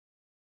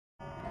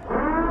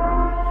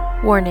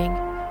Warning: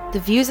 the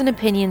views and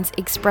opinions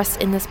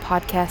expressed in this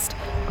podcast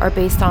are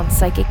based on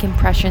psychic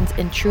impressions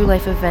and true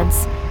life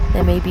events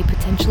that may be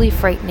potentially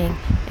frightening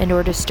and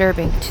or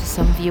disturbing to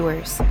some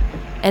viewers.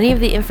 Any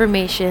of the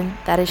information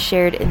that is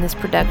shared in this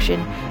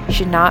production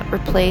should not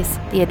replace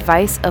the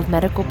advice of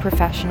medical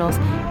professionals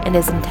and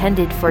is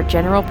intended for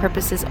general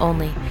purposes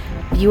only.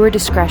 Viewer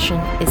discretion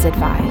is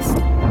advised.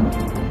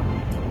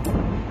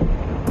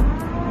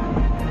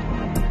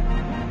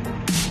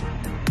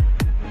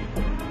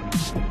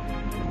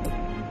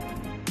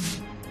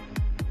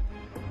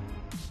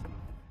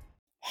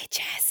 Hey,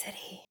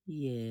 Chastity.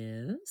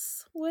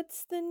 Yes.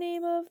 What's the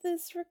name of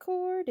this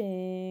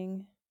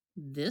recording?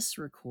 This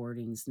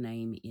recording's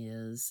name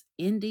is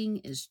Ending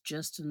is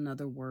Just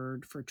Another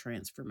Word for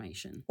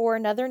Transformation. Or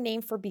another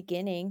name for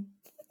beginning.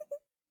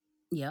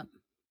 Yep,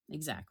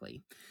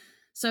 exactly.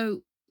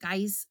 So,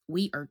 guys,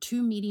 we are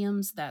two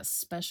mediums that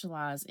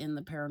specialize in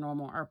the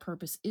paranormal. Our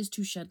purpose is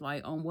to shed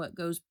light on what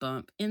goes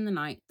bump in the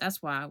night.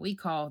 That's why we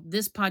call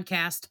this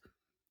podcast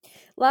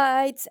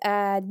Lights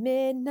at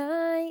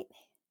midnight.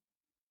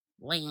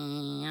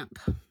 Lamp.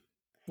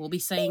 We'll be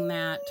saying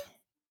that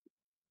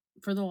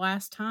for the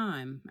last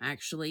time,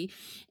 actually,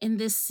 in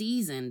this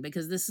season,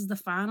 because this is the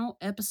final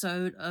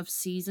episode of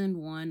season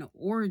 1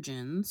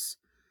 Origins,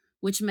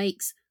 which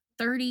makes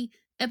 30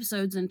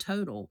 episodes in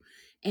total.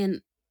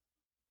 And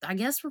I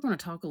guess we're going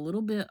to talk a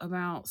little bit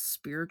about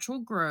spiritual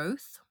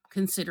growth,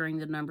 considering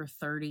the number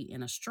 30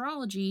 in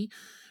astrology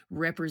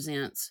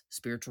represents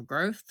spiritual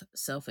growth,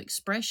 self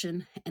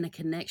expression, and a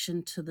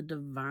connection to the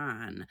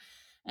divine.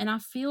 And I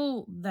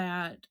feel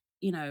that,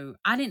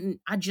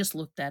 I just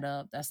looked that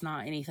up. That's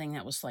not anything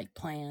that was like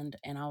planned.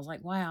 And I was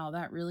like, wow,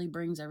 that really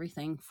brings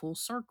everything full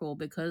circle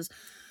because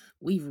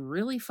we've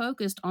really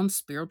focused on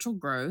spiritual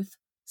growth,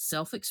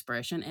 self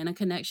expression, and a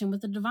connection with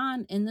the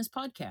divine in this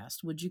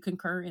podcast. Would you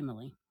concur,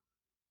 Emily?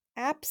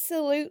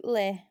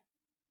 Absolutely.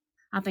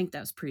 I think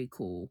that's pretty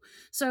cool.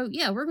 So,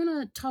 yeah, we're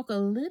going to talk a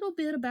little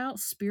bit about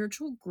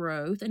spiritual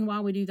growth. And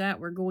while we do that,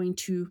 we're going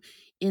to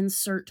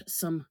insert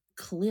some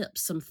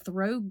clips, some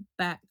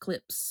throwback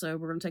clips. So,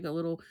 we're going to take a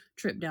little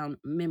trip down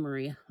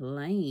memory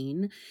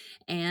lane.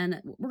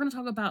 And we're going to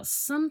talk about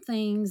some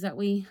things that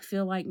we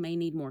feel like may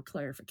need more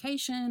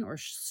clarification or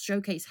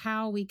showcase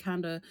how we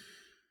kind of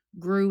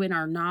grew in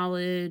our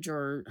knowledge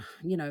or,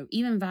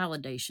 even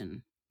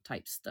validation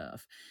type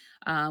stuff.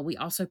 We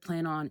also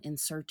plan on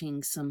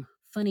inserting some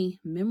funny,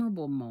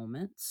 memorable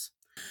moments.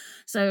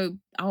 So,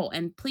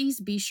 and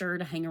please be sure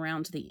to hang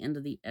around to the end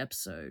of the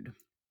episode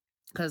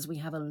because we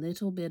have a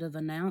little bit of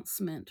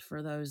announcement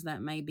for those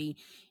that may be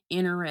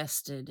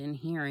interested in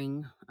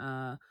hearing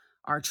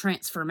our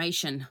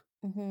transformation.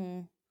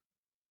 Mm-hmm.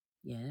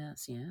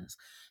 Yes, yes.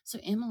 So,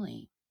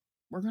 Emily,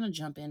 we're going to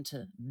jump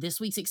into this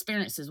week's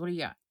experiences. What do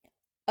you got?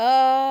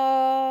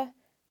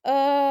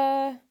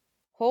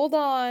 Hold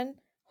on.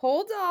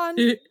 Hold on.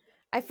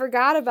 I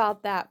forgot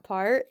about that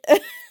part.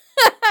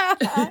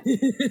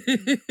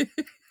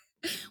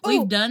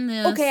 We've Oh, done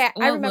this. okay, I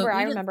Well, remember, look,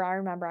 I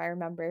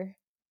remember.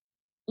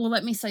 well,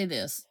 let me say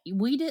this.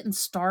 We didn't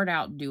start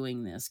out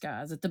doing this,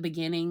 guys. At the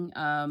beginning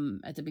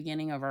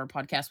of our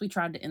podcast, we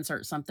tried to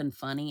insert something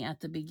funny at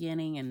the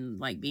beginning and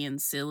like being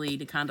silly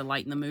to kind of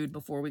lighten the mood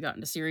before we got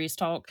into serious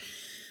talk.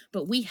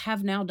 But we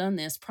have now done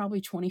this probably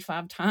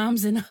 25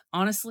 times and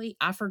honestly,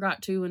 I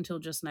forgot to until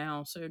just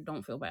now, so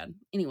don't feel bad.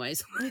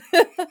 Anyways,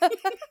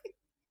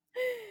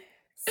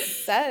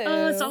 it's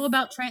all So,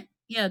 about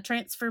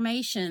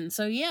transformation.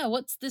 So yeah,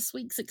 what's this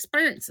week's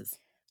experiences?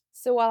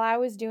 so while I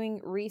was doing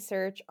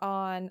research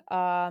on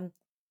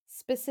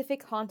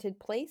specific haunted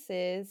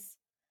places,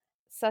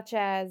 such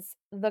as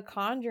the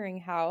Conjuring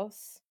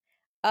House,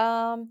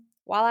 while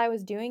I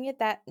was doing it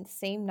that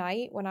same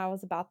night when I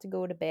was about to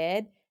go to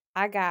bed,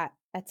 I got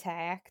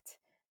attacked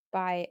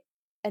by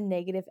a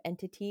negative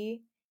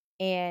entity.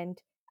 And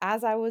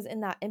as I was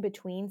in that in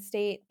between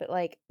state, but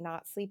like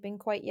not sleeping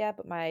quite yet,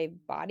 but my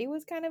body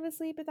was kind of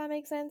asleep, if that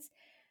makes sense.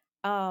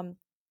 Um,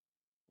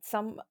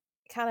 some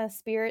kind of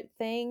spirit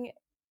thing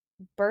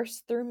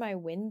burst through my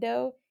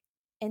window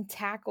and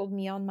tackled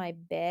me on my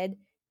bed,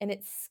 and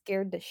it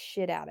scared the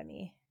shit out of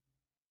me.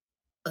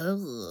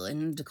 Oh,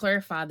 and to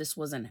clarify, this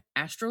was an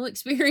astral Oh,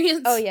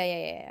 experience?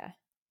 yeah.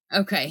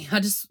 Okay, I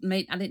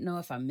didn't know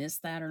if I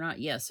missed that or not.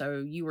 Yeah,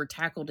 so you were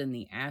tackled in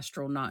the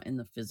astral, not in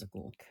the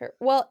physical.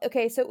 Well,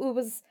 okay, so it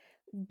was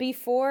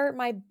before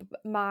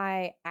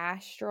my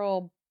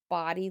astral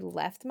body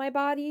left my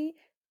body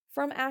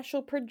from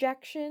astral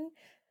projection.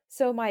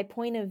 So my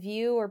point of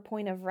view or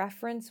point of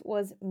reference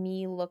was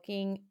me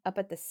looking up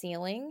at the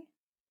ceiling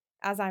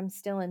as I'm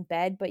still in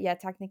bed, but yeah,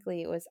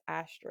 technically it was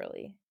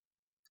astrally.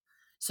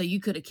 So you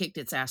could have kicked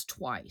its ass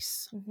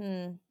twice.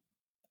 Mhm.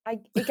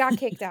 It got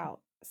kicked out.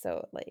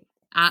 So like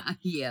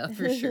Yeah,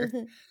 for sure.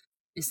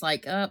 It's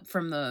like up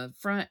from the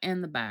front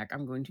and the back.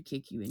 I'm going to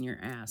kick you in your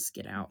ass.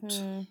 Get out.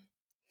 Mhm.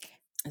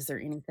 Is there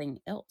anything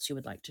else you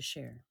would like to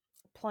share?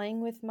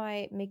 Playing with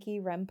my Mickey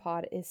REM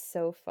pod is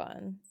so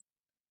fun.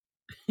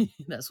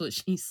 That's what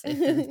she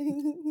said.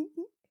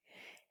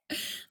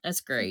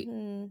 That's great.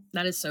 Mhm.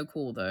 That is so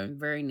cool, though.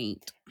 Very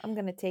neat. I'm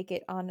gonna take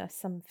it on,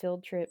 some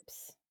field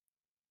trips.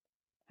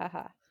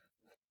 Haha.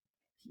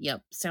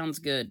 Yep, sounds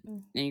good.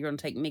 Mm. And you're gonna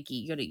take Mickey.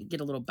 You gotta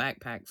get a little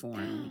backpack for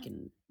him. He I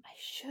can,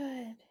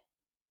 should.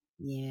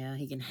 yeah,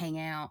 he can hang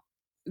out.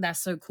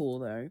 That's so cool,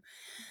 though.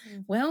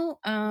 Mhm. Well,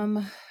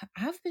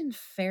 I've been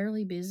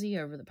fairly busy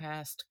over the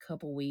past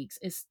couple weeks.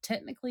 It's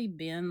technically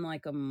been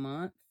like a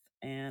month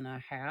and a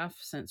half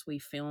since we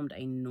filmed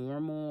a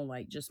normal,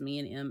 like just me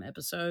and M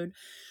episode.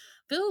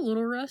 Feel a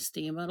little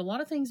rusty, but a lot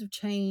of things have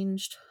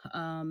changed.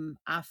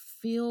 I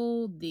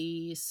feel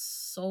the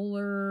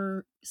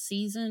solar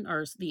season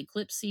or the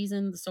eclipse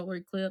season, the solar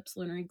eclipse,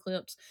 lunar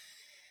eclipse.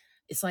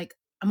 It's like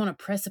I'm on a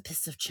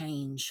precipice of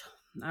change.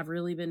 I've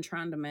really been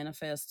trying to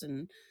manifest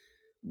and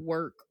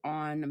work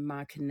on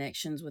my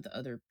connections with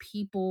other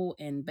people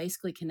and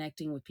basically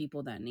connecting with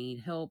people that need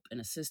help and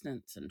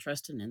assistance and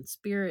trusting in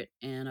spirit.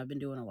 And I've been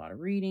doing a lot of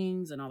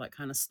readings and all that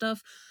kind of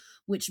stuff,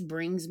 which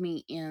brings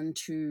me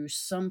into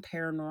some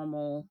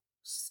paranormal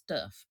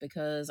stuff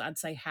because I'd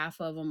say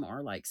half of them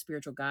are like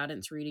spiritual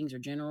guidance readings or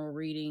general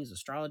readings,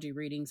 astrology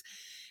readings,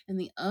 and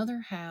the other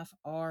half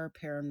are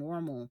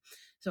paranormal.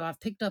 So I've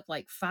picked up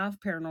like 5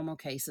 paranormal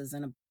cases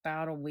in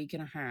about a week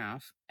and a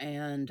half,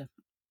 and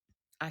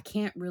I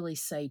can't really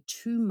say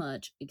too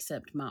much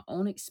except my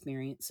own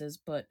experiences,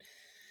 but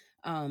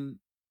um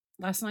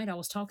last night I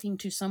was talking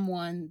to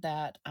someone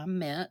that I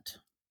met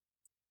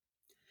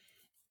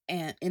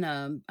and in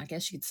a, I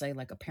guess you could say,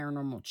 like a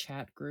paranormal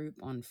chat group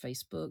on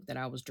Facebook that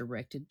I was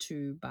directed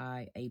to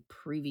by a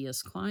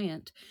previous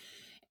client.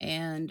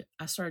 And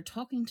I started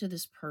talking to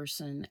this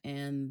person,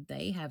 and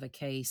they have a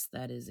case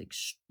that is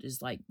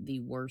like the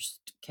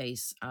worst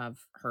case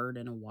I've heard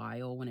in a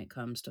while when it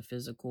comes to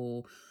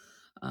physical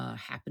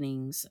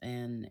happenings,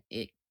 and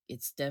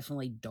it's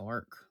definitely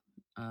dark.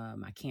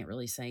 I can't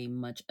really say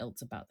much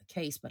else about the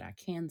case, but I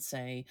can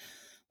say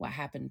what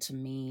happened to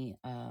me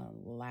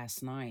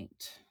last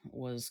night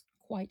was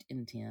quite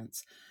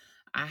intense.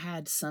 I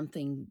had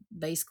something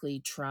basically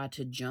try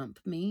to jump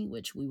me,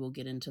 which we will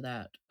get into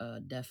that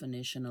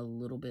definition a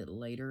little bit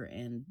later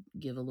and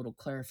give a little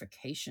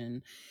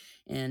clarification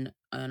in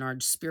our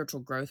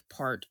spiritual growth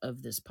part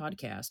of this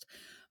podcast.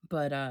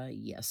 But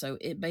yeah, so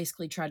it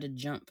basically tried to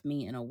jump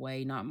me in a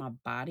way, not my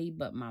body,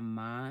 but my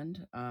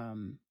mind.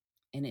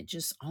 And it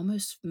just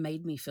almost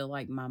made me feel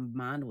like my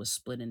mind was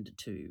split into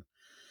two.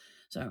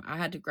 So I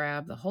had to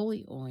grab the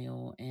holy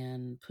oil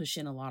and push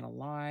in a lot of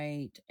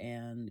light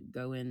and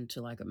go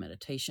into like a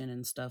meditation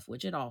and stuff,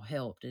 which it all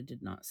helped. It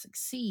did not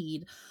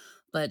succeed,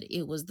 but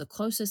it was the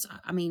closest.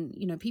 I mean,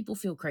 people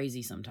feel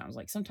crazy sometimes.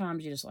 Like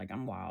sometimes you're just like,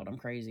 I'm wild, I'm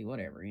crazy,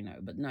 whatever.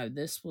 But no,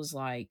 this was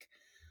like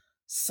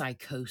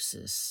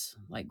psychosis.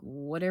 Like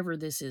whatever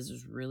this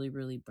is really,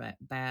 really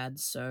bad.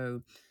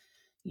 So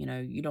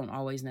you don't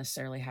always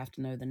necessarily have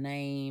to know the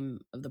name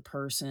of the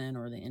person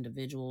or the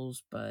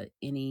individuals, but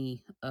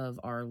any of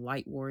our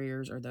light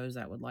warriors or those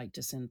that would like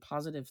to send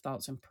positive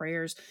thoughts and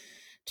prayers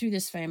to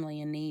this family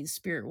in need,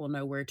 Spirit will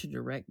know where to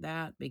direct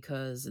that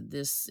because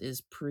this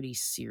is pretty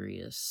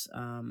serious.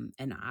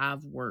 And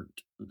I've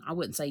worked, I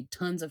wouldn't say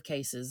tons of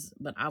cases,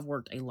 but I've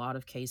worked a lot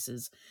of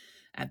cases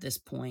at this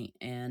point,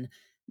 and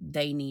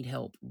they need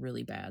help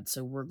really bad.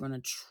 So we're going to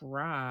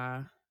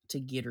try to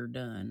get her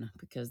done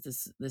because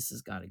this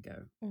has got to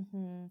go.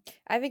 Mhm.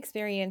 I've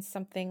experienced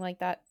something like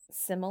that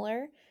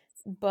similar,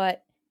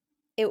 but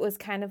it was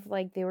kind of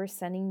like they were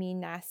sending me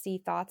nasty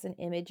thoughts and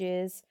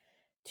images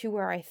to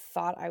where I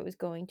thought I was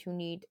going to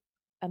need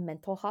a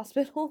mental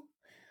hospital.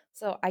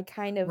 So I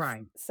kind of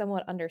Right.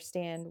 somewhat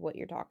understand what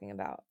you're talking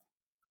about.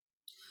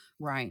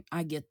 Right.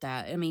 I get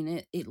that. I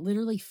mean, it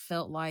literally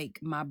felt like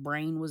my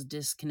brain was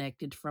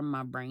disconnected from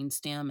my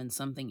brainstem and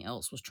something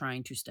else was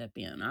trying to step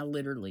in.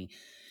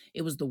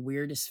 It was the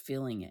weirdest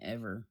feeling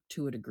ever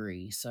to a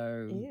degree.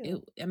 So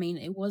Ew. I mean,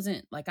 it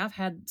wasn't like I've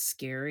had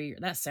scary,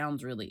 that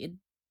sounds really,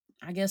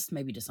 I guess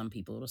maybe to some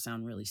people it'll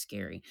sound really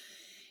scary.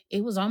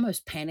 It was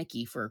almost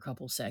panicky for a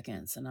couple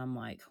seconds. And I'm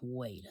like,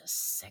 wait a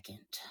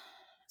second.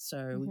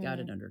 So we got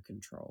it Mhm. under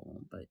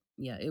control. But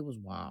yeah, it was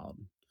wild.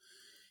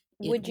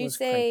 It Would you was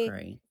cray say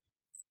cray.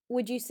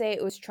 would you say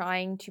it was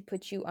trying to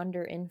put you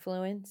under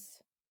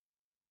influence?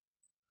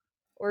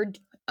 Or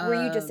were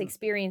you just Um, it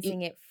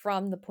experiencing it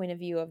from the point of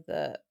view of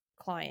the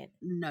client?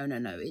 No, no,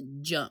 no, it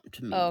jumped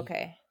Oh, me.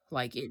 okay.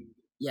 Like, it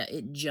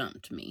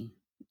jumped me.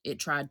 It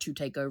tried to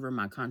take over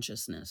my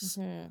consciousness.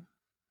 Mhm.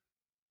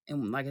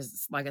 And like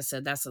I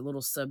said, that's a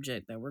little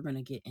subject that we're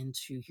gonna get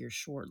into here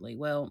shortly.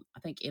 Well, I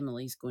think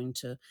Emily's going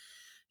to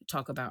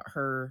talk about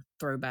her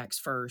throwbacks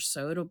first,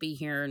 so it'll be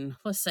here, and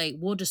let's say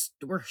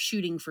we're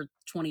shooting for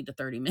 20 to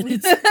 30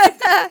 minutes.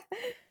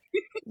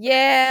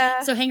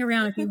 Yeah. So hang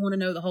around if you wanna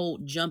know the whole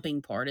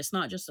jumping part. It's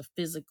not just a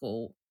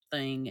physical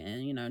thing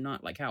and,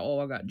 not like how, "Oh,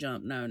 I got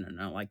jumped." No, no,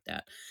 not like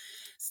that.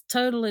 It's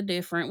totally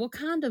different. Well,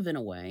 kind of in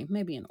a way,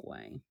 maybe in a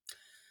way.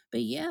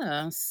 But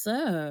yeah,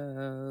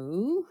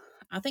 so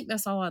I think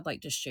that's all I'd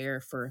like to share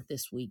for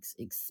this week's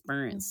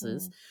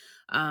experiences.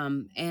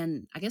 Mhm.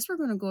 And I guess we're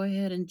gonna go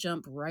ahead and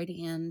jump right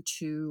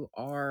into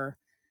our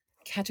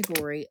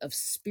category of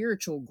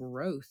spiritual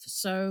growth.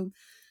 So,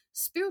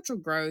 spiritual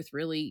growth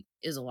really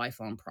is a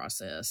lifelong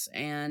process.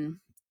 And,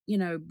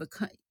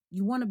 because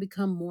you want to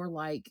become more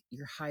like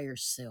your higher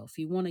self,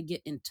 you want to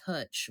get in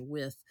touch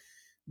with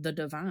the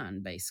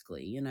divine,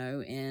 basically,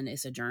 and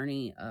it's a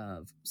journey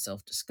of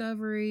self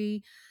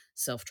discovery,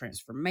 self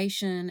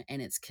transformation,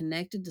 and it's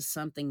connected to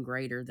something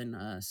greater than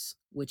us,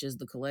 which is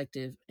the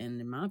collective,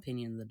 and in my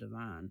opinion, the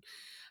divine.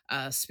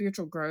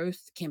 Spiritual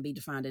growth can be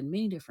defined in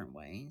many different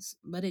ways,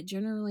 but it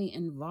generally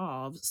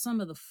involves some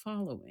of the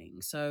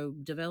following. So,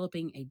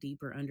 developing a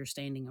deeper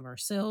understanding of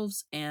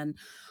ourselves and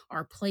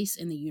our place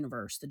in the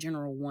universe, the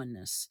general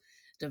oneness,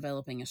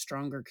 developing a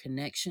stronger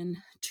connection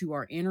to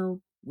our inner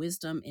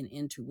wisdom and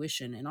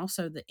intuition, and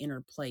also the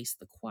inner place,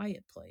 the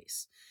quiet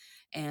place,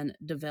 and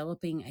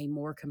developing a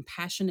more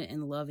compassionate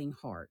and loving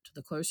heart.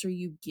 The closer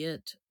you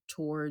get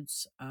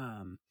towards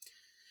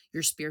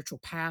your spiritual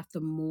path,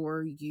 the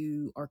more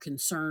you are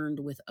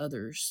concerned with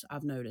others.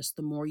 I've noticed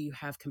the more you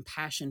have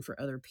compassion for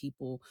other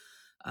people,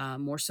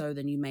 more so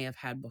than you may have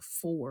had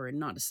before. And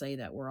not to say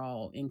that we're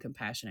all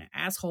incompassionate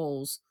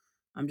assholes.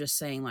 I'm just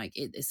saying, like,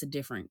 it's a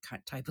different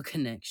type of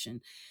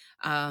connection.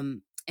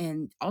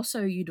 And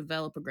also, you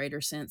develop a greater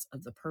sense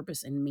of the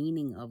purpose and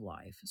meaning of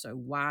life. So,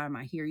 why am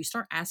I here? You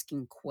start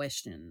asking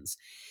questions,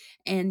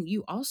 and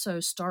you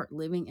also start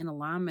living in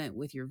alignment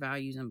with your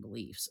values and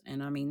beliefs.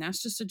 And I mean,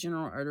 that's just a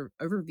general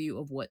overview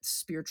of what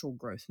spiritual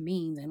growth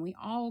means. And we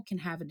all can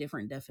have a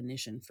different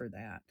definition for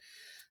that.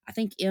 I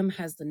think M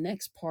has the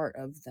next part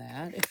of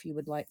that, if you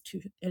would like to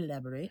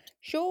elaborate.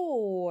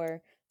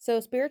 Sure. So,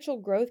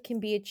 spiritual growth can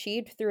be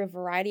achieved through a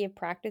variety of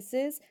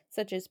practices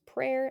such as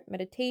prayer,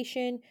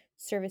 meditation,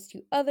 service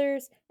to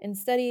others, and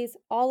studies,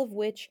 all of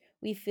which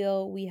we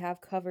feel we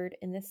have covered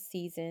in this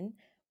season.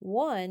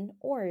 One,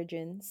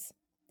 origins.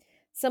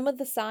 Some of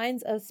the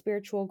signs of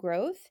spiritual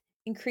growth: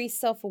 increased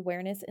self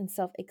awareness and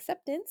self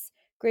acceptance,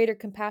 greater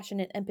compassion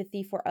and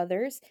empathy for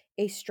others,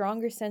 a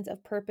stronger sense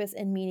of purpose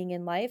and meaning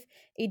in life,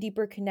 a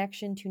deeper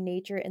connection to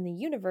nature and the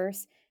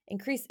universe,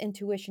 increased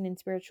intuition and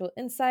spiritual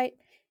insight,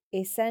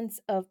 a sense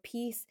of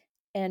peace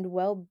and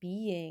well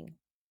being.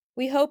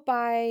 We hope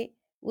by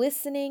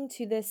listening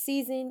to this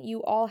season,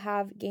 you all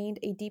have gained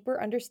a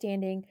deeper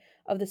understanding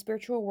of the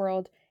spiritual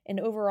world and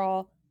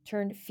overall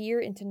turned fear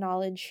into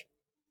knowledge,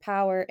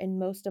 power, and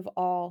most of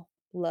all,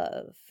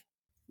 love.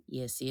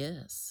 Yes,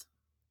 yes.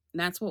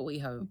 That's what we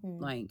hope.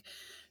 Hmm. Like,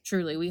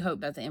 truly, we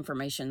hope that the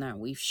information that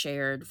we've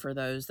shared for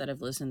those that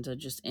have listened to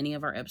just any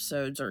of our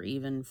episodes, or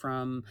even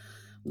from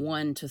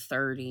 1 to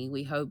 30,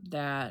 we hope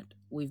that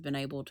we've been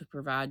able to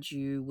provide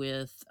you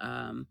with,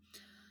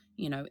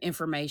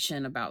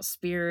 information about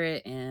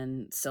spirit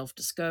and self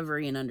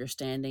discovery and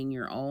understanding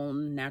your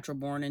own natural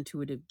born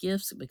intuitive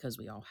gifts, because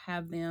we all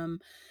have them.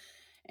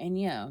 And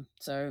yeah,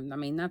 so I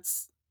mean,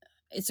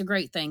 it's a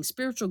great thing.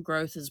 Spiritual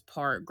growth is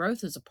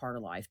a part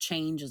of life.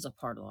 Change is a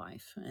part of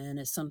life. And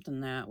it's something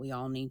that we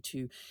all need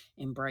to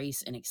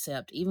embrace and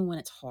accept, even when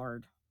it's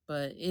hard.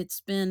 But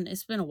it's been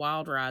a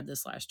wild ride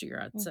this last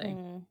year, I'd say,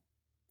 Hmm.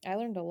 I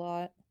learned a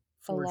lot. A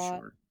for lot.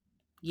 sure.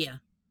 Yeah,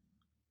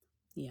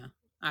 yeah.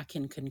 I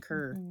can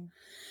concur. Hmm.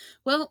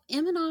 Well,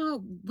 Em and I,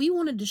 we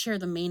wanted to share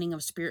the meaning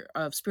of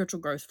spiritual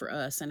growth for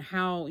us, and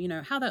how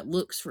that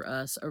looks for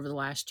us over the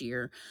last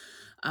year.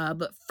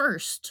 But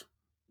first,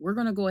 we're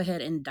going to go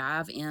ahead and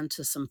dive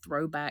into some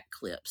throwback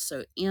clips.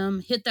 So, M,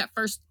 hit that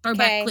first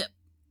throwback Okay. clip.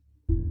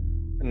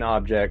 An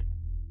object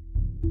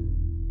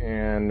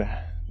and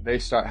they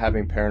start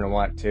having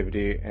paranormal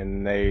activity,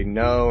 and they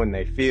know and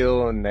they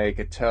feel and they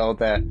could tell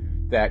that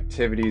the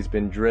activity has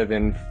been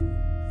driven,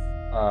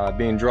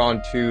 being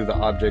drawn to the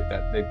object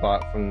that they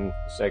bought from the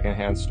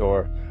secondhand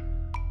store.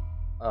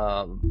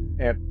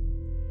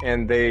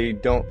 And they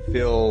don't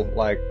feel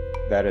like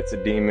that it's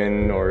a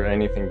demon or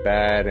anything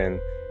bad, and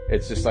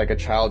it's just like a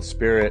child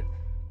spirit.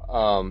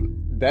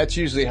 That's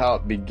usually how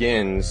it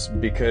begins,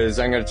 because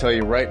I'm going to tell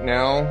you right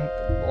now,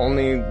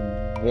 only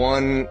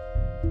 1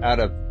 out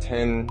of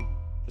 10%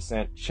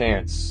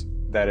 chance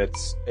that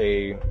it's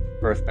a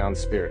earthbound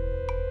spirit.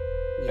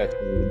 Yeah. That's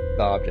the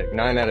object.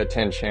 9 out of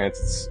 10 chance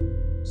it's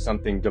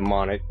something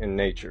demonic in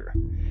nature.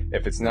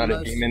 If it's not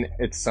a demon,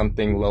 it's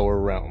something lower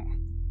realm.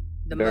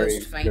 The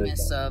most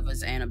famous of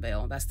is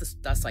Annabelle.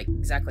 That's like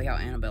exactly how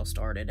Annabelle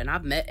started. And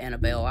I've met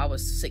Annabelle. I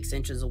was 6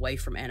 inches away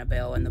from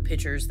Annabelle, and the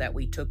pictures that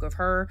we took of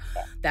her,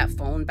 that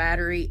phone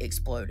battery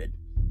exploded.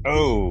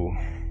 Oh.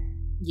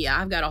 Yeah,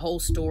 I've got a whole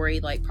story.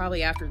 Like,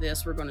 probably after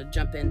this, we're going to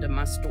jump into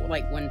my story.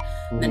 Like, when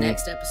the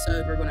next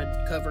episode, we're going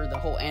to cover the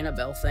whole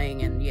Annabelle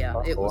thing. And yeah,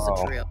 it was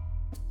a trip.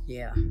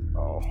 Yeah.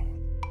 Oh,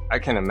 I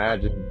can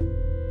imagine.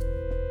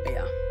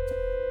 Yeah.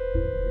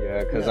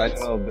 Yeah, because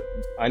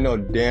I know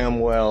damn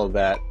well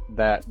that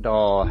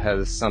doll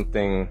has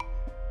something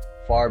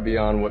far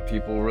beyond what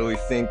people really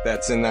think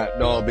that's in that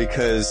doll,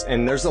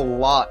 and there's a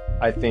lot,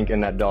 I think,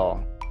 in that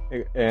doll.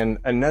 And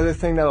another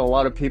thing that a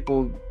lot of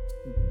people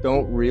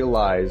don't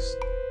realize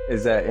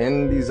is that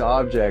in these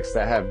objects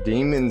that have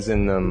demons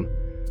in them,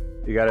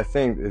 you gotta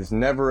think, there's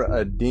never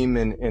a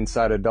demon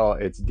inside a doll,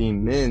 it's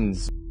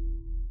demons.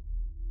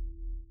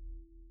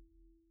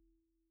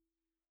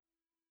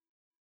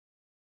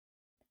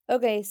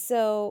 Okay,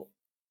 so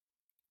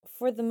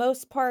for the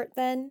most part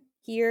then,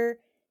 here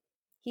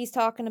he's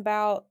talking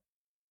about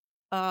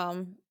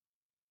um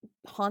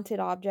haunted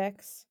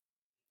objects,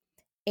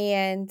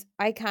 and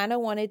I kind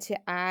of wanted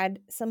to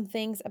add some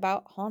things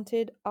about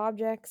haunted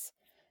objects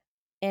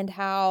and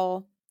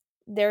how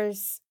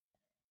there's,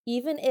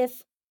 even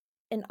if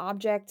an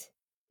object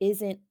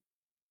isn't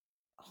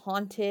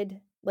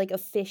haunted, like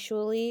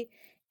officially,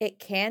 it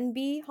can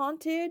be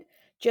haunted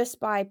just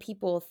by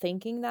people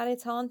thinking that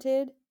it's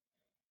haunted,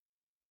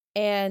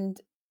 and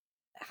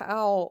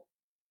how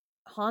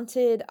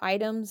haunted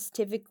items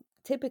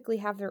typically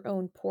have their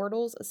own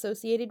portals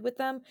associated with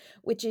them,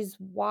 which is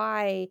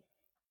why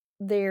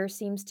there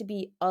seems to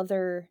be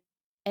other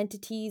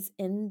entities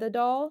in the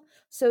doll.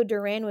 So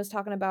Duran was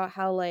talking about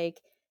how,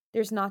 like,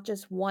 there's not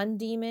just one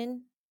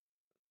demon.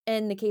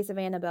 In the case of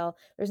Annabelle,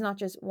 there's not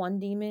just one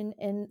demon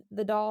in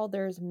the doll,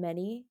 there's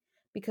many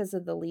because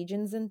of the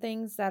legions and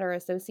things that are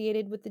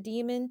associated with the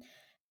demon.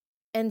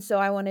 And so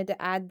I wanted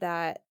to add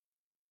that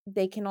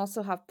they can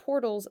also have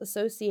portals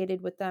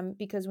associated with them,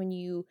 because when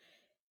you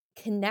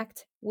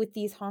connect with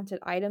these haunted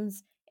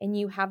items and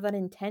you have that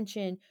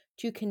intention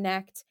to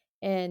connect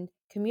and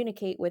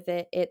communicate with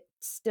it, it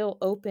still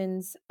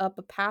opens up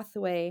a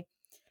pathway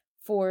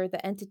for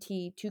the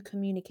entity to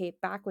communicate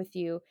back with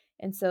you.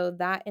 And so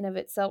that in of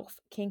itself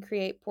can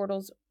create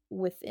portals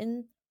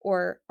within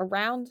or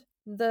around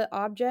the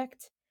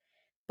object.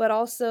 But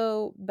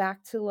also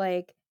back to,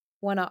 like,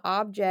 when an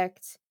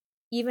object,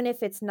 even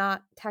if it's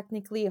not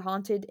technically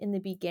haunted in the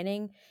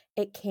beginning,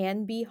 it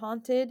can be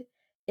haunted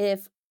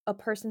if a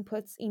person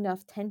puts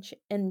enough tension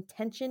and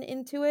intention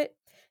into it,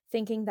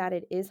 thinking that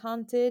it is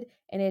haunted.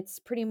 And it's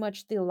pretty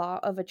much the law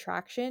of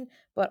attraction.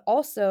 But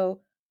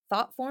also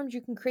thought forms,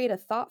 you can create a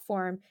thought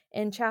form.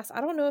 And Chas, I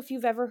don't know if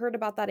you've ever heard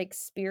about that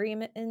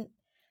experiment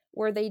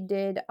where they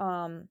did,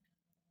 I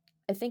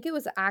think it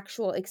was an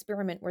actual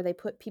experiment where they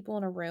put people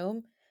in a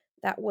room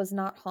that was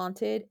not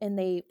haunted, and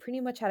they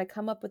pretty much had to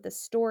come up with a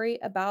story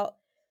about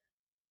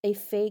a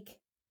fake,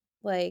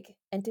 like,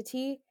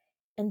 entity,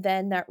 and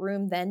then that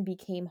room then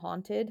became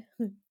haunted.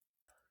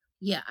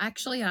 Yeah,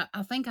 actually, I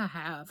think I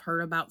have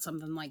heard about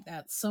something like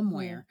that Mhm.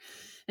 somewhere,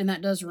 and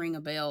that does ring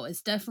a bell.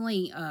 It's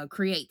definitely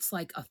creates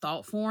like a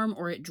thought form,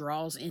 or it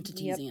draws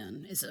entities Yep.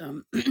 in. It's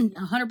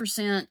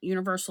 100%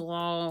 universal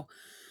law.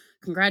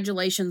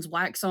 Congratulations,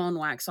 wax on,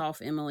 wax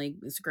off, Emily.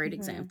 It's a great Mhm.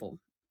 example.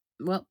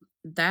 Well,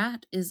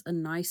 that is a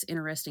nice,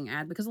 interesting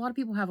ad because a lot of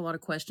people have a lot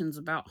of questions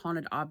about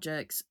haunted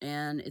objects,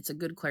 and it's a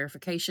good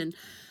clarification.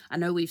 I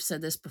know we've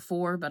said this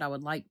before, but I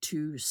would like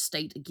to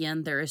state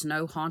again there is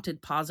no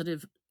haunted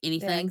positive Yeah,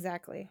 anything.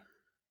 exactly.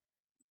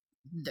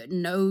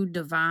 No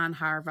divine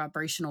higher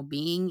vibrational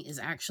being is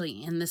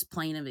actually in this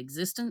plane of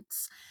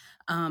existence.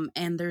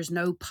 And there's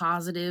no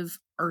positive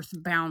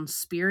earthbound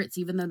spirits,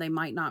 even though they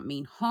might not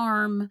mean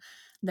harm.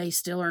 They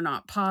still are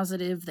not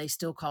positive. They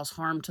still cause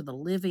harm to the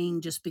living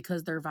just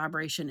because their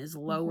vibration is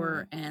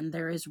lower, Mhm. and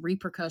there is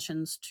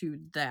repercussions to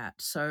that.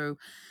 So,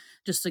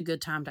 just a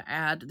good time to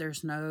add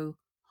there's no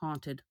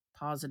haunted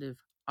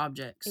positive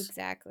objects.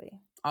 Exactly.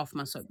 Off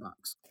my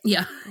soapbox.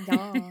 Yeah.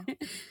 Yeah.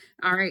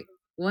 All right.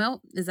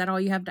 Well, is that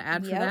all you have to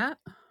add for Yep. that?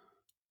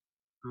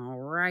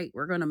 All right,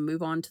 we're going to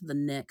move on to the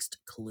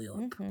next clip.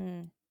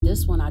 Mhm.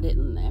 This one I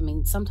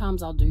mean,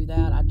 sometimes I'll do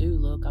that. I do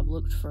look. I've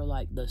looked for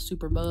like the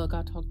super bug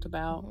I talked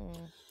about.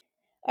 Mhm.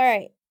 All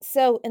right.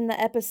 So in the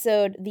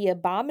episode The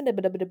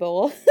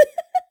Abominable,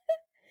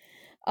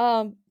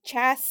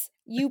 Chas,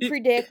 you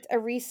predict a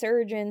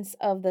resurgence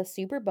of the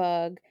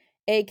superbug,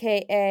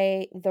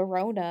 aka the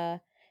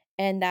Rona,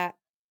 and that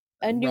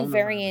a new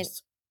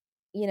variant,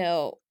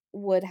 Coronavirus.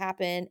 would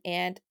happen,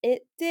 and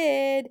it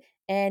did.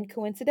 And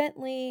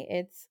coincidentally,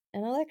 it's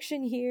an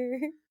election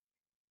year.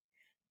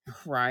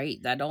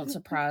 Right. That don't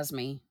surprise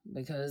me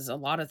because a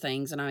lot of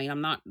things, and I mean,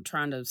 I'm not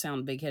trying to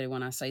sound big headed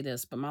when I say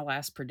this, but my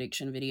last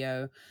prediction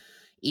video,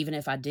 even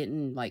if I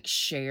didn't like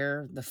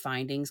share the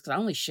findings, because I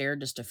only shared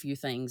just a few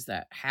things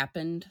that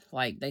happened,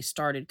 like they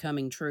started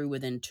coming true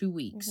within 2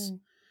 weeks. Hmm.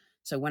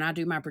 So when I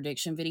do my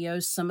prediction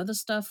videos, some of the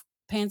stuff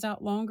pans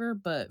out longer,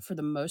 but for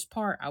the most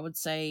part, I would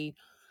say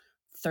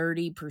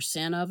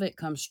 30% of it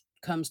comes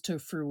to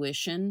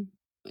fruition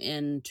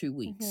in 2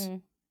 weeks, Hmm.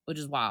 which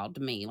is wild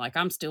to me. Like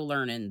I'm still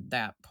learning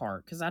that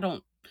part cuz I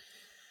don't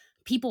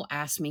people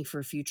ask me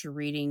for future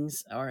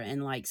readings or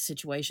in like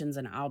situations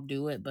and I'll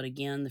do it, but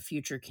again, the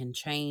future can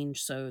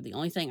change. So the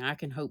only thing I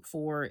can hope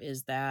for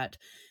is that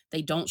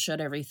they don't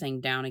shut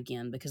everything down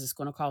again because it's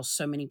going to cause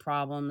so many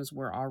problems.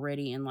 We're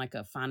already in like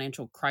a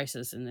financial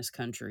crisis in this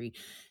country.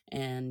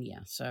 And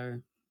yeah,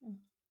 so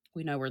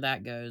we know where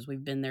that goes.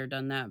 We've been there,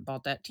 done that,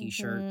 bought that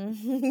t-shirt.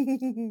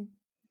 Hmm.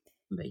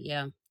 But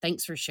yeah,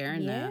 thanks for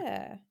sharing that.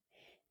 Yeah.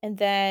 And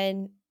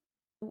then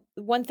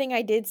one thing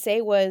I did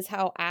say was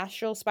how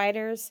astral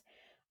spiders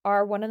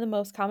are one of the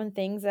most common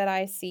things that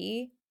I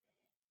see.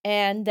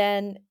 And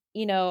then,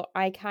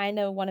 I kind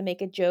of want to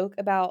make a joke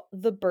about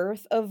the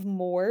birth of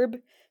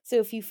Morb. So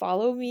if you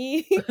follow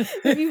me,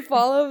 if you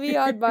follow me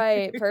on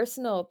my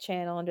personal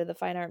channel under the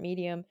Fine Art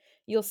Medium,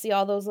 you'll see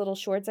all those little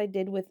shorts I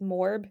did with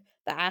Morb,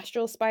 the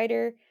astral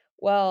spider.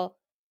 Well,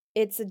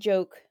 it's a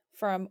joke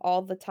from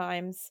all the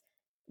times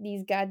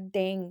these god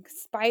dang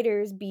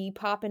spiders be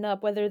popping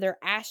up, whether they're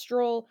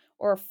astral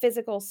or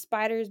physical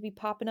spiders be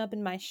popping up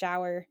in my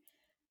shower.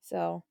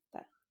 So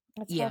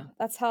Yeah.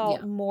 that's how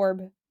Yeah.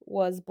 Morb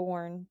was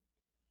born.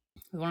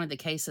 One of the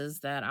cases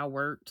that I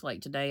worked,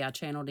 like today, I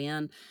channeled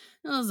in.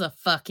 It was a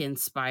fucking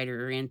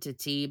spider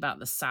entity about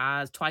the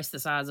size, twice the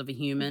size of a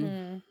human.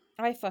 Mhm.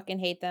 I fucking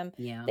hate them.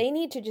 Yeah. They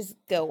need to just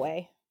go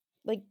away.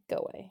 Like, go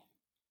away.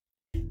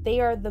 They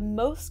are the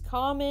most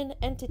common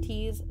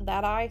entities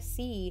that I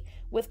see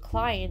with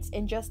clients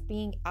and just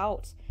being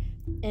out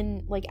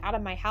and like out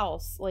of my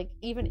house, like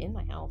even in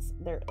my house.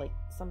 They're like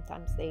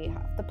sometimes they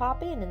have to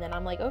pop in and then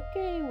I'm like,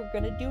 okay, we're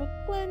gonna do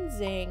a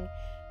cleansing.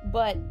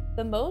 But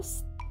the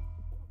most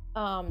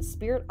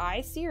spirit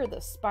I see are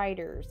the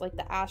spiders, like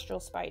the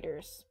astral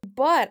spiders.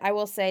 But I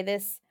will say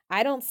this,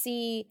 I don't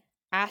see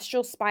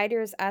astral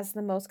spiders as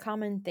the most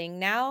common thing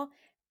now.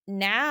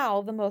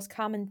 Now the most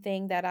common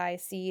thing that I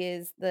see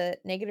is the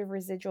negative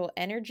residual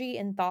energy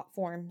in thought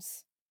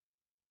forms.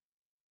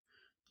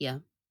 Yeah.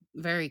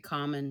 Very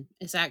common.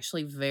 It's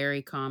actually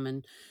very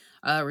common.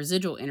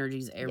 Residual energy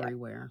is Yeah.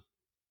 everywhere.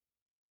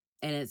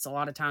 And it's a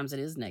lot of times it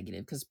is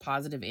negative because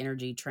positive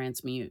energy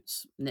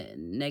transmutes.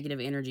 Negative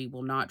energy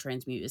will not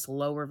transmute. It's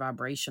lower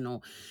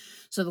vibrational.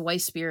 So the way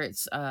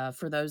spirits,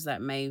 for those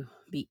that may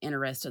be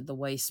interested, the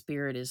way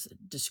spirit is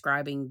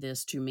describing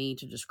this to me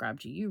to describe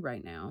to you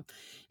right now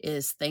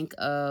is think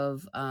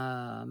of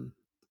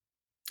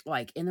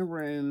like in the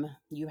room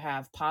you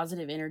have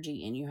positive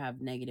energy and you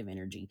have negative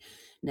energy.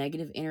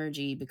 Negative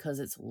energy, because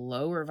it's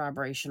lower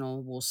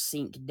vibrational, will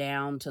sink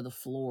down to the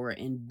floor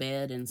in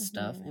bed and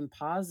stuff. Mhm. And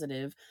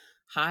positive,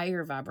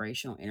 higher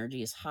vibrational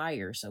energy is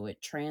higher, so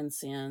it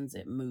transcends,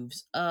 it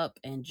moves up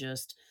and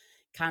just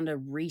kind of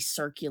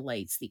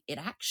recirculates the it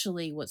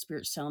actually, what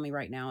spirit's telling me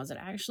right now is it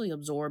actually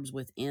absorbs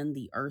within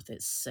the earth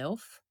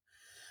itself,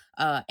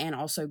 and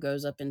also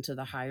goes up into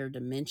the higher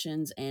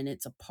dimensions. And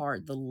it's a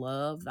part, the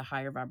love, the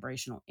higher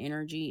vibrational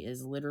energy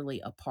is literally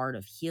a part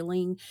of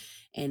healing.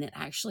 And it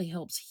actually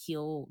helps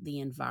heal the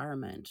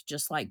environment,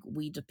 just like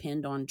we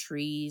depend on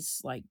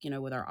trees, like,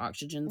 with our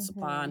oxygen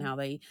supply and Mhm. how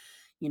they,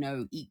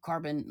 eat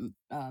carbon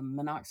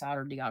monoxide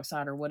or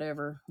dioxide or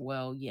whatever.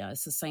 Well, yeah,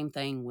 it's the same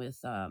thing with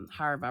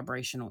higher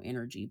vibrational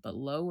energy, but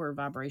lower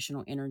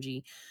vibrational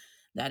energy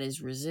that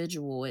is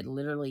residual, it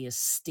literally is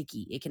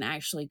sticky. It can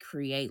actually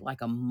create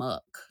like a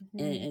muck.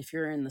 And Mhm. if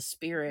you're in the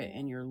spirit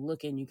and you're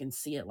looking, you can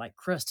see it like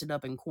crusted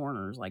up in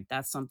corners. Like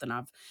that's something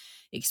I've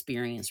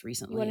experienced You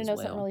recently want to as know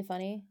something well. really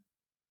funny?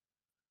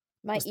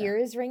 My What's that? ear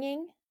is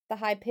ringing, the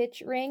high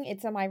pitch ring.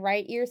 It's on my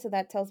right ear, so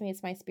that tells me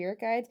it's my spirit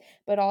guides.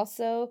 But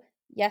also,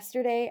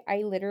 yesterday,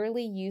 I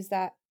literally used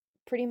that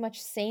pretty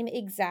much same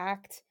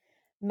exact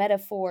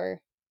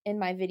metaphor in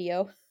my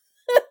video.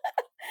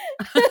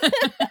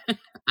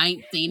 I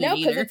ain't seen it No,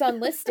 because either. it's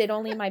unlisted.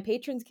 Only my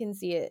patrons can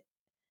see it.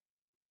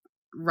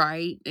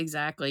 Right,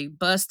 exactly.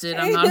 Busted.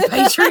 I'm not a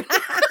patron.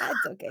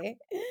 It's okay.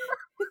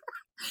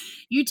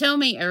 You tell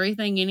me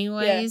everything Yeah,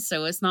 anyways,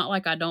 so it's not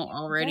like I don't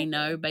already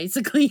know,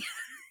 exactly. basically.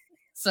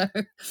 So,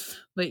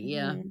 but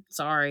yeah, Mhm.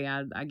 sorry,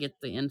 I get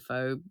the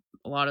info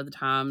a lot of the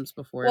times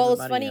before Well,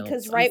 it's everybody funny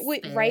because else.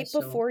 I'm right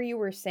special. before you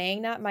were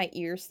saying that, my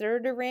ears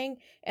started to ring,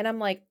 and I'm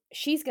like,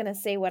 "She's gonna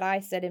say what I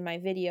said in my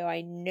video.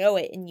 I know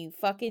it," and you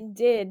fucking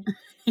did.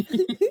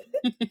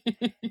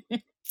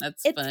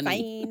 That's It's funny.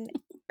 fine.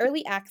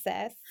 Early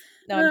access.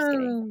 No, I'm just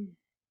kidding.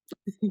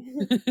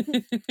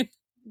 Oh.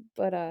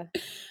 But,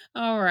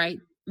 All right.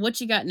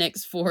 What you got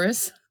next for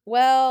us?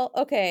 well,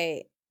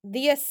 okay.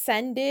 The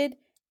Ascended,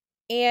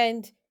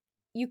 and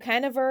you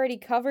kind of already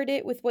covered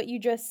it with what you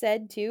just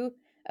said too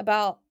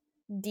about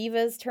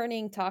divas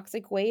turning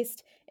toxic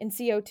waste and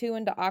CO2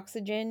 into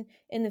oxygen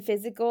in the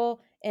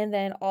physical, and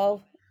then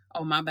Oh,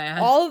 my bad.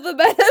 all of the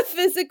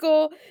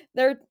metaphysical,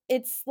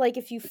 it's like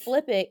if you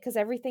flip it, because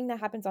everything that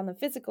happens on the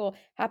physical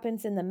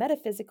happens in the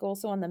metaphysical.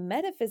 So on the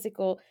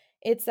metaphysical,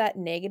 it's that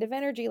negative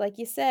energy, like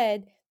you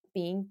said,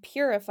 being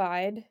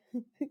purified.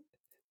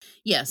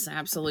 Yes,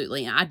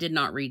 absolutely. I did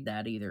not read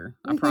that either.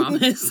 I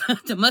promise.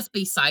 It must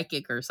be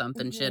psychic or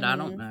something shit. I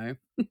don't Mhm.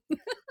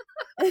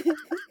 know.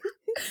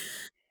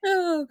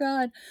 Oh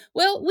God.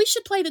 Well, we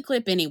should play the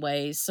clip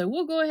anyways. So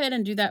we'll go ahead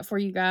and do that for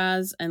you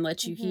guys and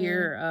let you Mhm.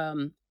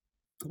 hear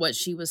what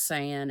she was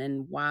saying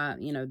and why,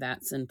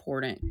 that's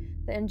important.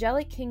 The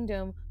angelic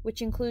kingdom,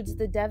 which includes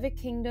the Devic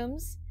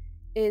kingdoms,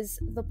 is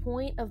the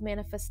point of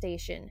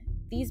manifestation.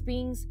 These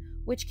beings,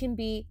 which can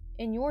be,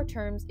 in your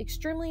terms,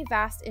 extremely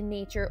vast in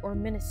nature or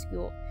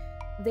minuscule,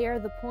 they are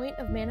the point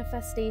of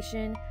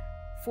manifestation,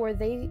 for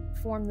they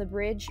form the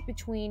bridge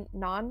between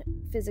non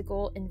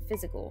physical and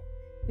physical,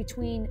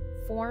 between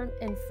form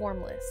and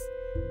formless.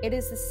 It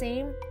is the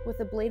same with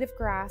a blade of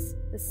grass,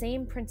 the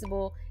same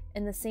principle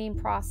and the same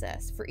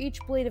process. For each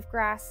blade of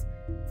grass,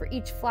 for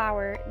each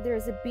flower, there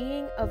is a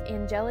being of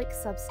angelic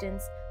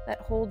substance that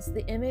holds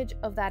the image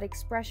of that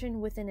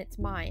expression within its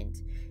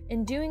mind.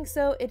 In doing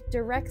so, it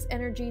directs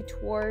energy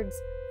towards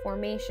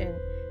formation.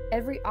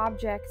 Every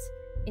object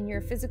in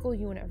your physical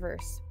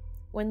universe,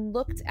 when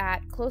looked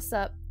at close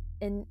up,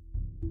 and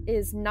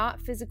is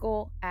not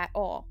physical at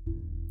all.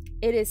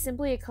 It is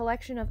simply a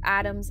collection of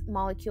atoms,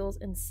 molecules,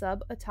 and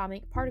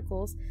subatomic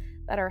particles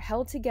that are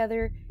held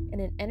together in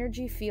an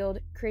energy field,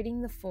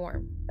 creating the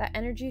form. That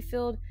energy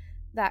field,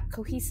 that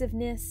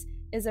cohesiveness,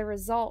 is a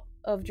result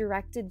of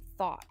directed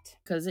thought.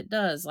 Because it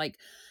does. Like,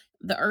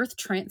 the earth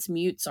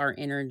transmutes our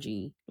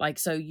energy. Like,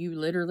 so you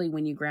literally,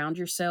 when you ground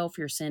yourself,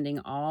 you're sending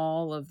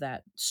all of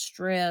that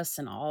stress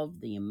and all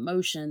of the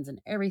emotions and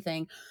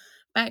everything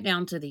back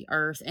down to the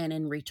earth. And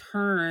in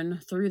return,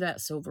 through that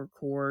silver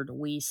cord,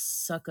 we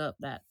suck up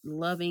that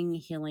loving,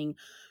 healing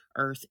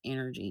earth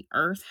energy.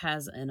 Earth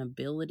has an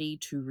ability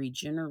to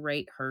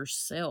regenerate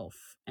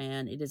herself,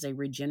 and it is a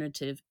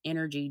regenerative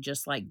energy,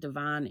 just like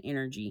divine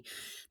energy.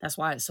 That's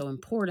why it's so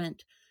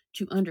important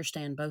to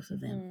understand both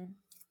of them.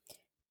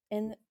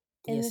 In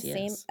Yes, the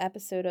same yes.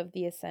 episode of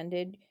The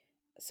Ascended,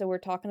 so we're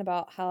talking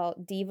about how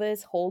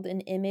divas hold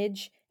an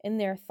image in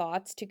their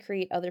thoughts to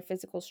create other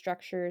physical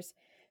structures.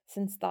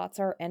 Since thoughts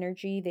are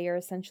energy, they are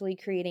essentially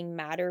creating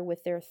matter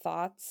with their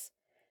thoughts.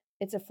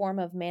 It's a form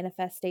of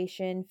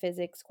manifestation,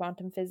 physics,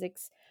 quantum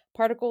physics,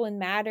 particle and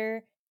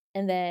matter,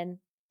 and then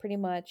pretty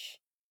much,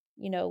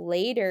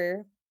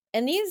 later.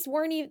 And these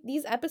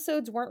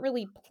episodes weren't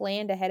really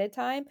planned ahead of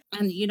time.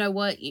 And you know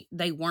what?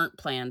 They weren't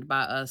planned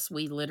by us.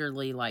 We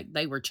literally, like,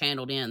 they were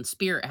channeled in.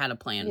 Spirit had a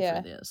plan for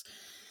Yeah. this.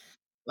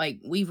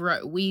 Like,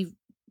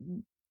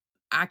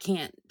 I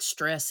can't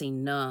stress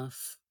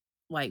enough.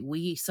 Like,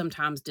 we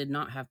sometimes did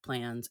not have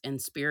plans,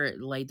 and Spirit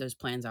laid those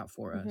plans out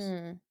for us.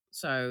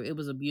 So it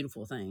was a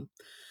beautiful thing.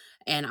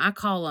 And I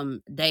call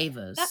them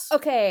Devas.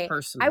 Okay.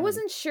 Personally. I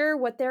wasn't sure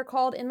what they're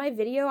called. In my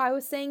video, I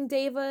was saying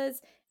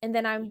Devas, and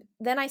then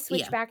I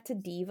switched Yeah. back to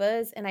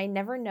Divas, and I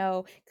never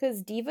know,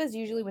 because Divas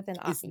usually with an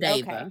I. It's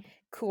Deva. Okay,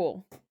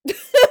 cool.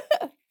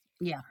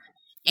 Yeah.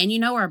 And you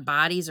know our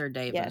bodies are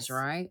Devas, Yes.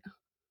 right?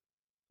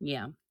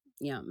 Yeah.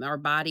 Yeah. Our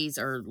bodies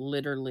are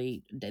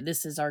literally,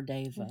 this is our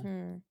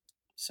Deva.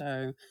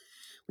 So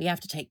we have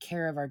to take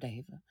care of our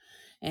Deva.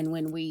 And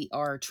when we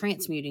are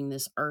transmuting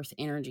this earth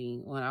energy,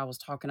 what I was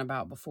talking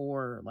about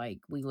before, like,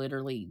 we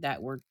literally,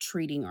 that we're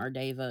treating our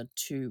Deva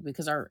to,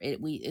 because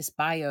it's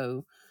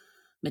bio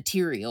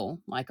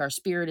material. Like, our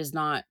spirit is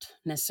not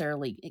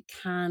necessarily, it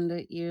kind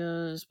of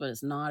is, but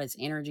it's not, it's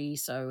energy.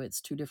 So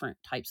it's two different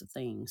types of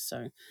things.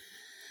 So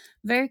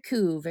very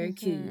cool. Very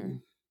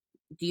cool.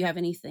 Do you have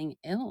anything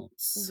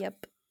else?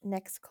 Yep.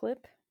 Next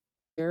clip.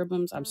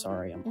 Cherubims. I'm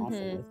sorry, I'm awful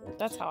with it.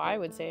 That's how I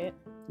would say it.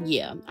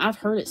 Yeah, I've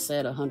heard it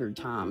said 100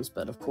 times,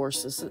 but of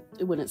course,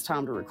 when it's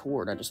time to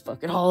record, I just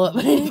fuck it all up.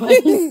 But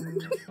anyways,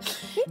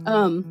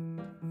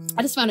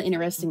 I just found it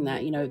interesting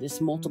that, this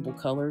multiple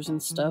colors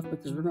and stuff,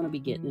 because we're going to be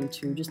getting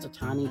into just a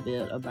tiny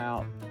bit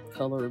about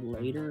color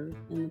later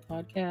in the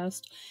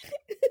podcast.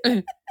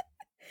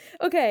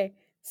 Okay,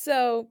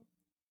 so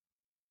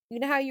you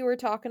know how you were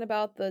talking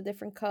about the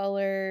different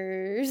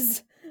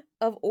colors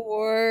of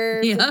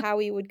orbs and how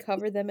we would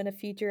cover them in a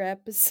future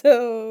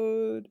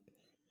episode?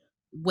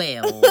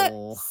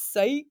 Well,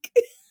 psych.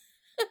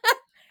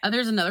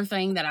 There's another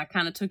thing that I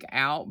kind of took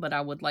out, but I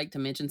would like to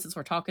mention, since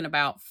we're talking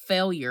about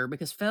failure,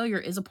 because failure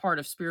is a part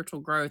of spiritual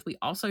growth. We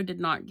also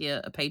did not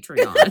get a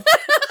Patreon.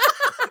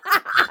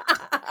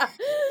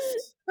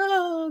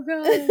 Oh,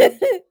 God.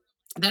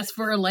 That's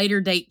for a later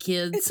date,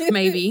 kids,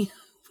 maybe.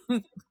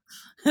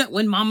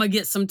 When mama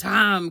gets some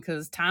time,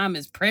 because time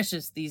is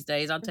precious these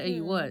days. I'll tell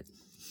you what.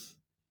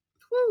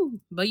 Woo.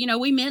 But,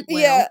 we meant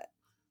well.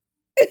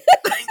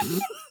 Yeah.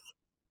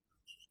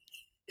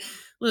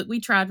 Look,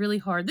 we tried really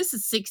hard. This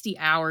is 60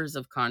 hours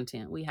of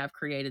content we have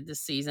created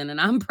this season,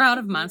 and I'm proud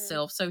of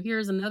myself. So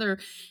here's another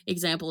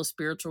example of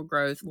spiritual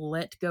growth.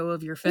 Let go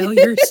of your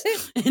failures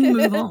and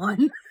move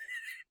on.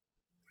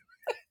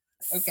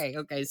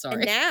 Okay, sorry.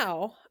 And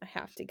now I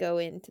have to go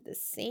into the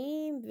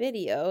same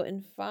video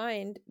and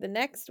find the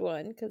next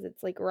one, because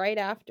it's like right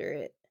after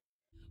it.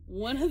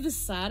 One of the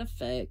side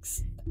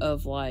effects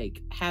of,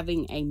 like,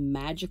 having a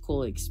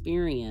magical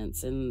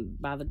experience,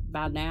 and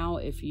by now,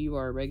 if you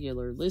are a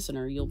regular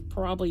listener, you'll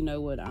probably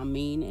know what I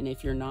mean, and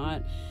if you're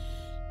not,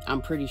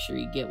 I'm pretty sure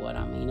you get what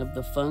I mean. Of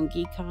the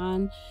funky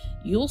kind,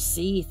 you'll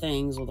see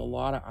things with a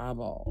lot of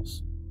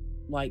eyeballs,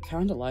 like,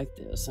 kind of like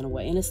this in a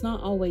way, and it's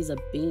not always a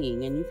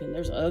being, and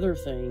there's other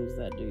things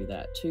that do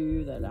that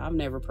too that I've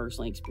never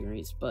personally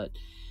experienced, but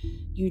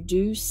you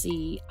do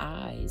see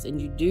eyes, and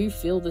you do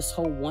feel this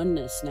whole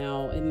oneness.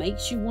 Now, it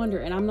makes you wonder,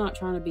 and I'm not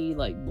trying to be,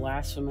 like,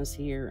 blasphemous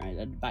here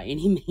by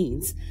any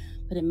means,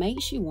 but it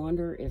makes you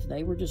wonder if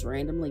they were just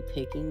randomly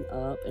picking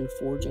up and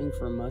foraging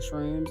for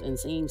mushrooms and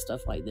seeing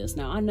stuff like this.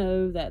 Now, I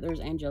know that there's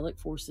angelic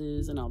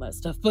forces and all that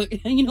stuff,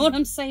 but you know what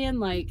I'm saying?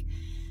 Like,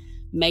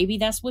 maybe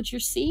that's what you're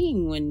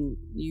seeing when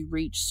you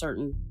reach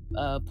certain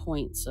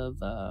points of,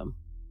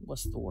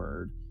 what's the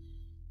word?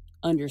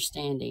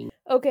 Understanding.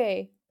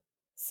 Okay.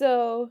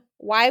 So,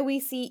 why we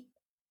see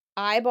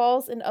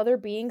eyeballs and other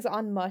beings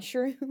on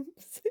mushrooms?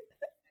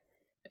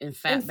 And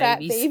fat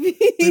babies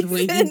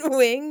with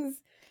wings.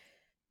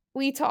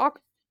 We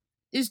talk.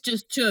 It's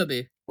just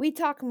chubby. We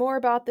talk more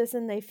about this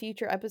in the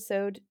future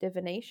episode,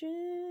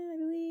 divination, I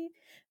believe.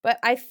 But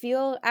I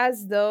feel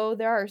as though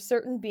there are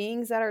certain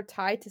beings that are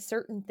tied to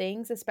certain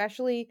things,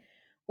 especially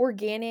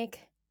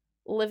organic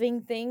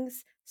living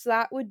things. So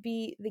that would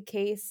be the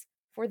case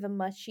for the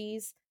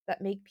mushies that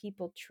make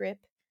people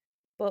trip.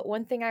 But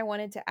one thing I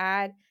wanted to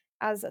add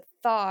as a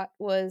thought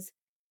was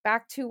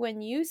back to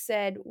when you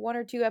said one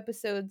or two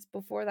episodes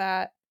before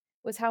that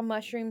was how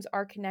mushrooms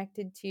are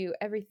connected to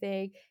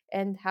everything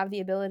and have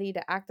the ability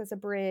to act as a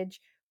bridge,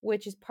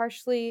 which is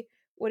partially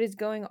what is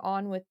going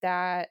on with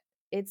that.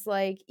 It's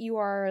like you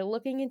are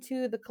looking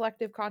into the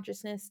collective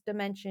consciousness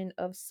dimension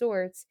of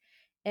sorts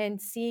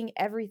and seeing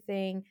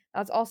everything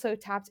that's also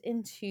tapped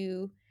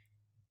into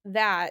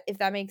that, if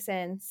that makes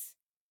sense.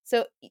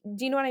 So,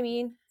 do you know what I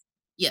mean?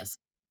 Yes.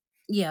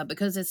 Yeah,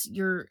 because it's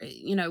your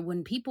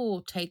when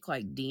people take,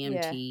 like, Yeah.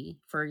 DMT,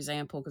 for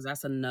example, because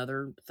that's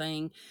another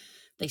thing,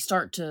 they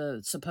start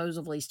to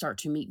supposedly start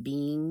to meet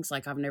beings.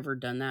 Like, I've never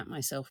done that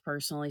myself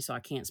personally, so I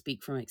can't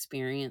speak from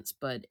experience,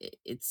 but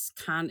it's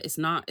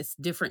not it's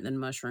different than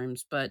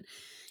mushrooms, but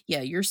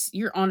yeah, you're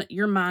on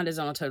your mind is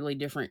on a totally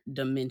different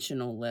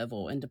dimensional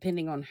level, and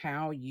depending on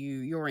how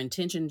your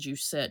intentions you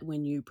set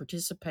when you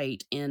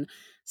participate in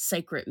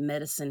sacred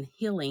medicine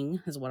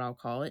healing is what I'll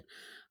call it.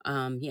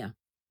 Yeah,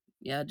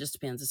 yeah, it just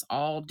depends. It's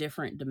all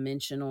different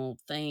dimensional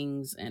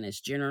things, and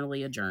it's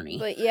generally a journey.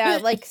 But yeah,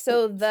 like,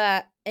 so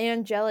the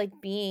angelic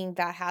being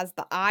that has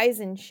the eyes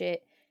and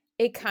shit,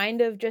 it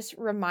kind of just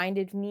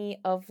reminded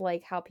me of,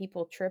 like, how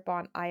people trip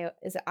on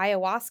is it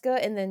ayahuasca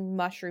and then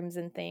mushrooms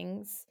and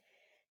things.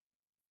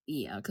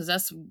 Yeah, because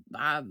that's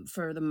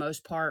for the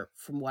most part,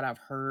 from what I've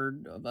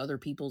heard of other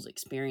people's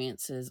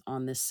experiences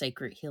on this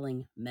sacred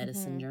healing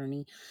medicine Mhm.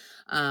 journey,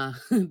 uh,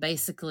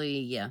 basically,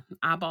 yeah,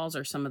 eyeballs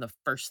are some of the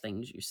first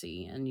things you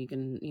see, and you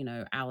can,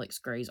 Alex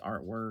Gray's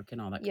artwork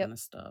and all that kind Yep. of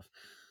stuff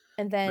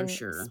And for then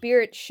sure.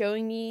 Spirit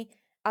showing me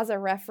as a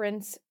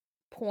reference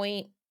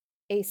point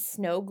a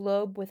snow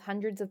globe with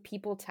hundreds of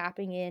people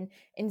tapping in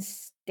and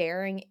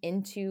staring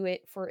into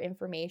it for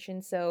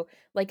information. So,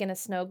 like in a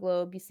snow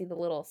globe, you see the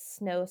little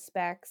snow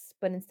specks,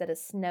 but instead of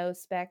snow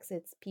specks,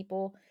 it's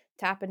people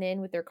tapping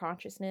in with their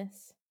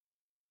consciousness.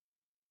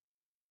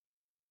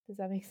 Does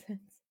that make sense?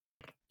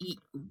 Y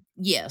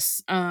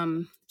Yes,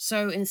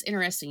 so it's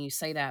interesting you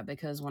say that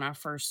because when I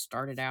first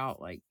started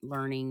out, like,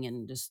 learning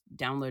and just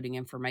downloading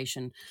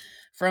information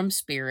from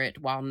spirit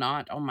while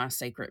not on my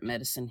sacred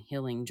medicine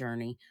healing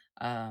journey,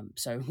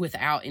 so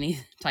without any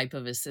type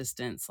of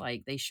assistance,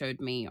 like, they showed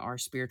me our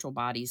spiritual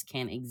bodies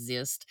can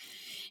exist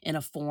in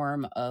a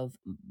form of,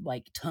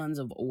 like, tons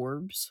of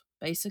orbs,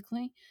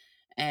 basically,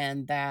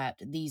 and that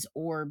these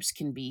orbs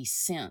can be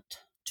sent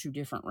to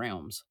different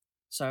realms.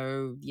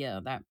 So,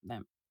 yeah,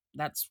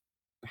 that's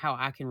how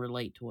I can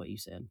relate to what you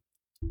said,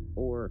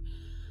 or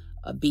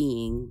a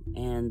being,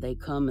 and they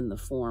come in the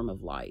form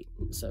of light.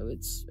 So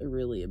it's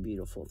really a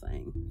beautiful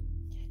thing.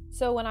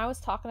 So, when I was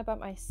talking about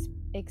my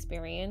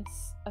experience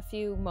a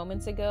few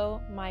moments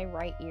ago, my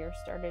right ear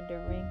started to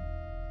ring.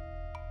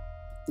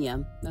 Yeah,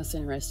 that's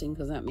interesting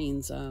because that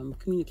means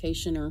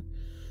communication or.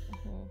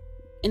 Mhm.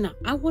 And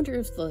I wonder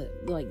if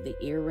the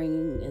ear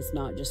ringing is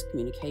not just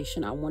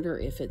communication. I wonder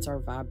if it's our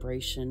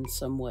vibration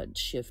somewhat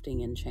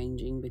shifting and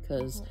changing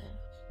because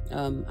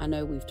Mhm. I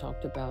know we've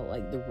talked about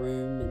like the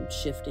room and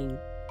shifting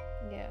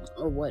Yeah.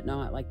 or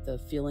whatnot, like the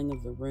feeling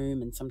of the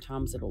room, and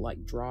sometimes it'll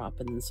like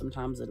drop and then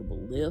sometimes it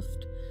will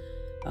lift.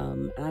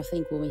 And I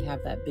think when we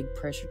have that big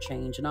pressure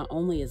change, not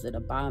only is it a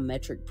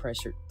biometric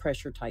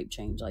pressure type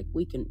change, like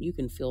you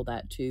can feel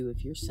that too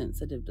if you're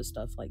sensitive to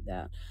stuff like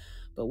that.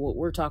 But what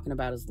we're talking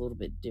about is a little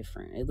bit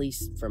different, at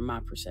least from my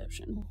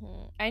perception.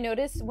 I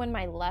notice when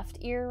my left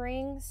ear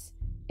rings,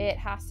 it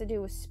has to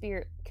do with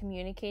spirit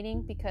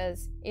communicating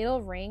because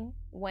it'll ring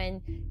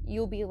when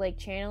you'll be like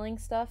channeling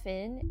stuff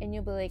in and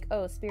you'll be like,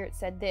 "Oh, spirit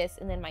said this,"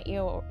 and then my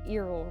ear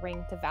will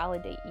ring to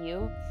validate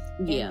you,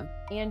 and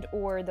Yeah.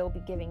 or they'll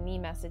be giving me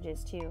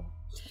messages too.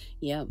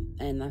 Yeah,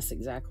 and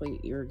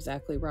you're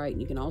exactly right.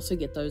 And you can also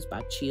get those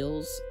by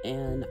chills,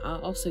 and I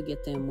also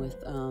get them with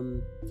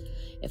Mhm.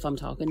 if I'm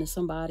talking to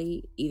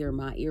somebody, either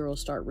my ear will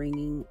start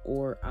ringing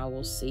or I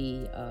will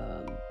see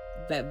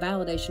that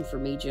validation for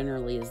me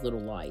generally is little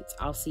lights.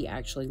 I'll see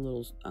actually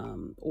little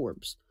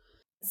orbs.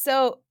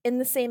 So, in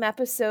the same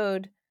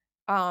episode,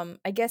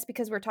 I guess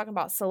because we're talking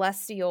about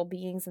celestial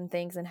beings and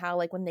things and how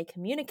like when they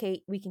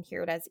communicate, we can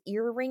hear it as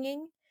ear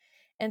ringing.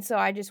 And so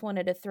I just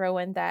wanted to throw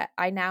in that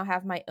I now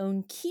have my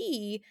own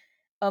key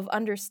of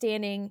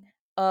understanding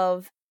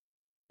of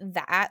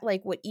that,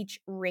 like what each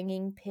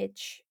ringing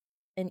pitch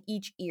in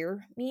each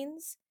ear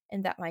means,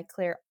 and that my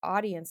clear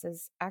audience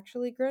has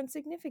actually grown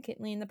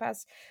significantly in the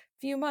past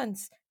few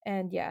months.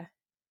 And yeah.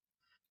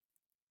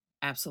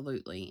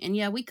 Absolutely. And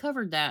yeah, we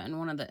covered that in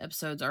one of the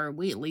episodes, or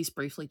we at least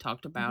briefly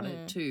talked about it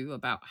Mhm. too,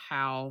 about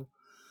how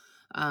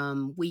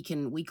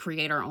we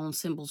create our own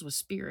symbols with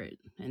spirit,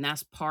 and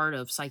that's part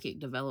of psychic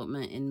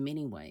development in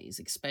many ways,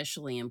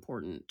 especially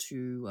important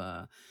to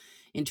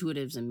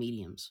intuitives and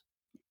mediums.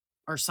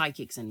 are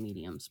psychics and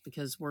mediums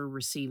because we're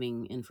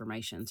receiving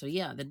information. So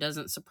yeah, that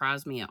doesn't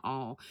surprise me at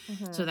all.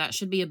 So Mhm. that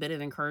should be a bit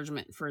of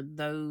encouragement for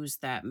those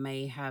that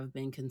may have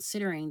been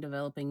considering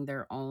developing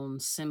their own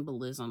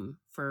symbolism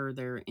for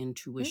their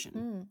intuition.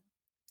 Mhm.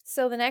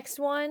 So the next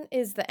one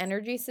is the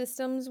energy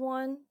systems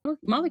one.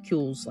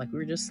 Molecules, like we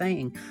were just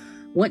saying,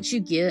 once you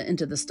get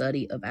into the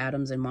study of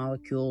atoms and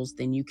molecules,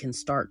 then you can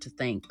start to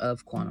think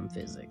of quantum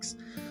physics.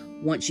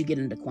 Once you get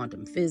into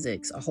quantum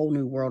physics, a whole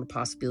new world of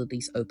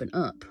possibilities open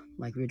up,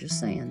 like we were just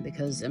saying,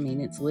 because I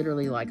mean, it's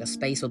literally like a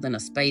space within a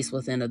space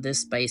within a this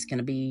space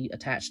can be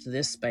attached to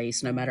this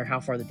space no matter how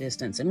far the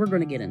distance. And we're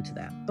going to get into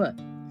that. But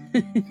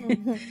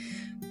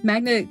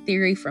magnetic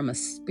theory from a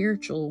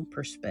spiritual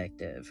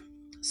perspective.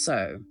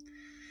 So,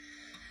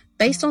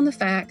 based on the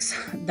facts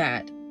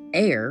that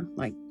air,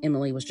 like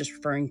Emily was just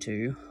referring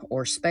to,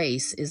 or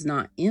space is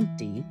not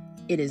empty,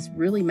 it is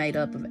really made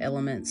up of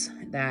elements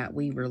that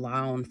we rely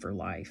on for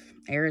life.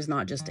 Air is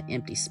not just an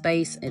empty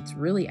space, it's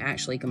really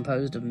actually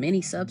composed of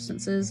many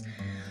substances,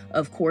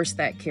 of course,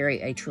 that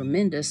carry a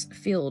tremendous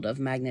field of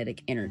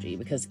magnetic energy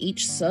because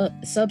each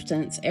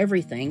substance,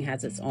 everything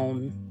has its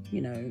own,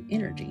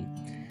 energy.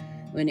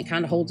 And it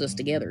kind of holds us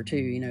together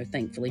too.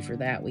 Thankfully for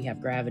that, we have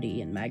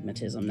gravity and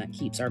magnetism that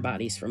keeps our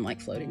bodies from like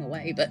floating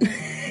away. But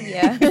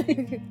Yeah.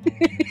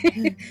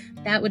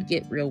 that would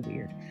get real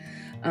weird.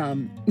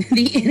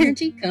 The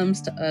energy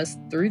comes to us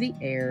through the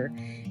air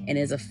and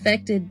is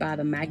affected by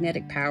the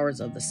magnetic powers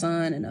of the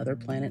sun and other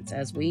planets,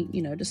 as we,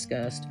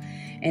 discussed.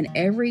 And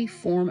every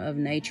form of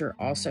nature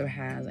also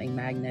has a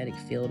magnetic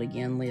field,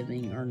 again,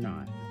 living or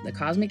not. The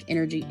cosmic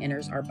energy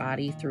enters our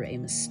body through a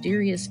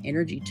mysterious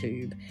energy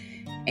tube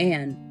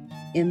and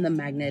in the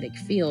magnetic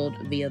field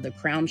via the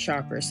crown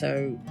chakra.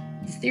 So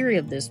the theory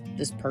of this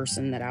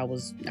person that I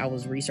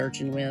was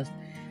researching with,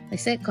 they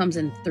say it comes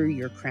in through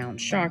your crown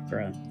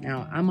chakra.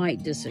 Now, I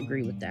might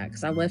disagree with that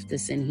because I left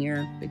this in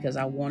here because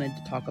I wanted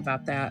to talk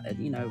about that,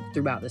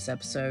 throughout this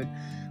episode.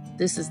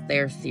 This is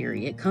their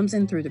theory. It comes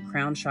in through the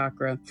crown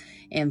chakra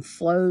and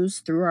flows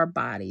through our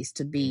bodies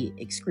to be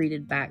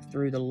excreted back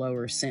through the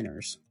lower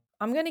centers.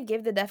 I'm going to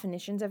give the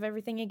definitions of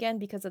everything again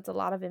because it's a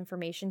lot of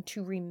information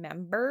to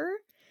remember,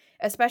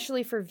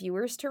 especially for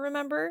viewers to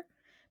remember.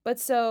 But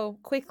so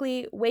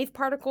quickly, wave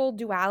particle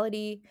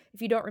duality.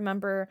 If you don't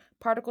remember,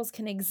 particles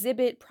can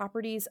exhibit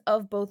properties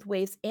of both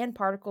waves and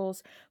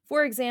particles.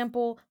 For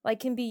example, light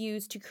can be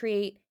used to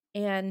create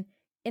an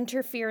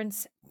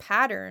interference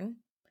pattern,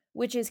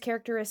 which is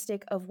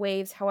characteristic of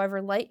waves.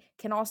 However, light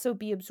can also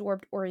be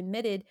absorbed or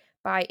emitted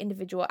by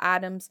individual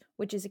atoms,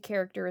 which is a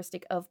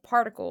characteristic of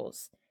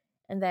particles.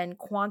 And then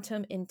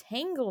quantum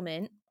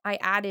entanglement, I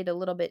added a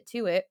little bit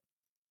to it,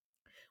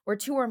 where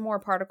two or more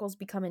particles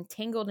become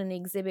entangled and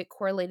exhibit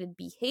correlated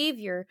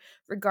behavior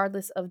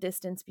regardless of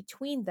distance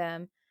between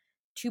them.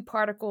 Two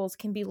particles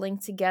can be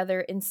linked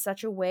together in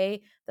such a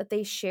way that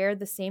they share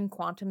the same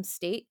quantum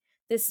state.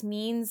 This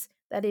means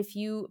that if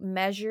you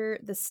measure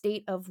the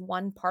state of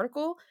one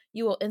particle,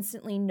 you will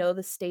instantly know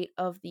the state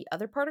of the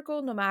other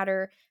particle, no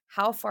matter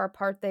how far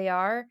apart they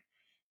are.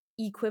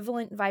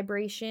 Equivalent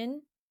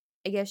vibration,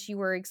 I guess you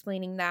were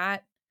explaining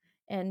that,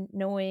 and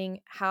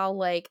knowing how,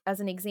 like, as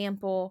an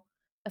example,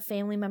 a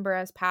family member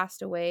has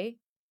passed away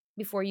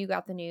before you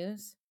got the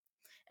news.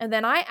 And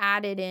then I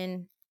added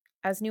in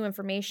as new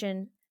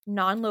information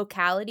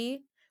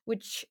non-locality,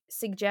 which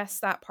suggests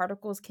that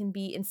particles can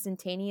be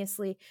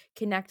instantaneously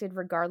connected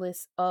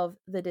regardless of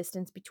the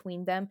distance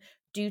between them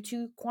due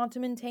to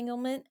quantum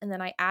entanglement. And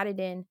then I added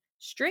in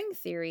string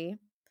theory,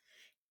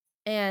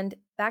 and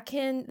that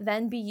can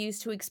then be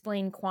used to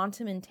explain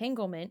quantum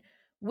entanglement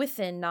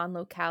within non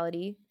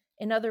locality.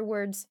 In other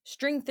words,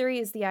 string theory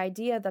is the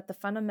idea that the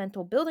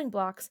fundamental building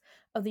blocks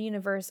of the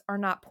universe are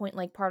not point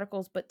like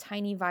particles, but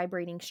tiny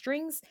vibrating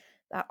strings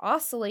that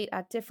oscillate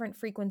at different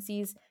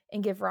frequencies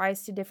and give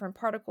rise to different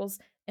particles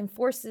and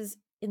forces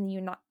in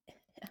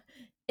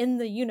in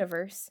the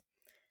universe.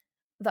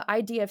 The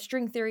idea of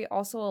string theory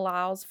also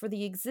allows for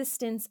the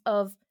existence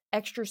of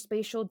extra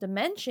spatial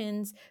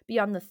dimensions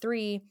beyond the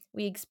three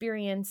we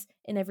experience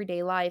in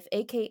everyday life,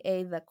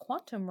 aka the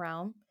quantum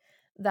realm,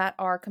 that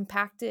are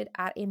compacted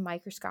at a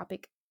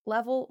microscopic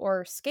level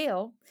or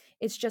scale.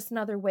 It's just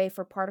another way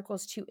for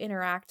particles to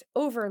interact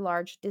over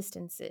large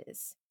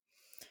distances.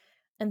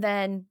 And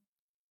then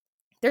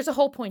there's a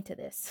whole point to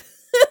this.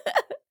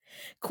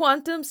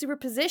 Quantum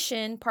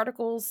superposition,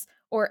 particles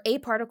or a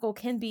particle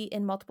can be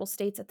in multiple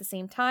states at the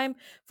same time.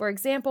 For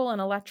example, an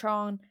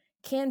electron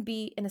can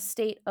be in a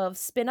state of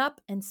spin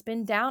up and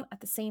spin down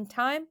at the same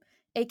time,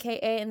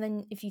 aka, and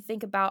then if you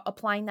think about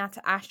applying that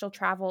to astral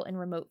travel and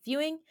remote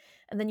viewing,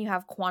 and then you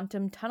have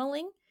quantum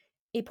tunneling.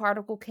 A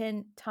particle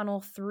can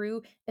tunnel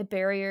through a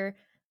barrier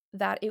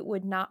that it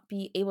would not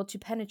be able to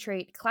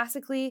penetrate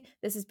classically.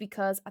 This is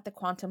because at the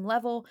quantum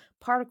level,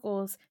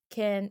 particles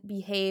can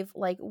behave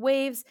like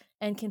waves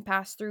and can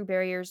pass through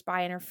barriers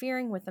by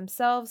interfering with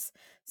themselves.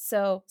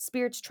 So,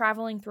 spirits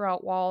traveling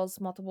throughout walls,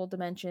 multiple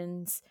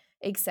dimensions,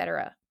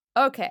 etc.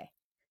 Okay,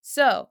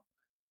 so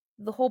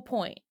the whole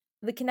point.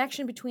 The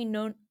connection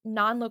between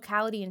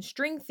non-locality and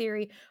string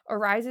theory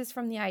arises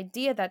from the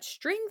idea that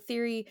string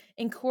theory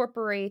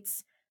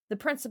incorporates the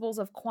principles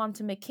of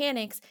quantum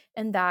mechanics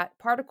and that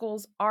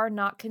particles are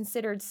not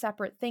considered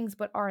separate things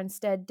but are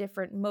instead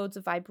different modes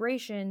of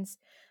vibrations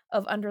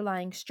of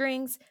underlying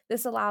strings.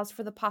 This allows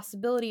for the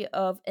possibility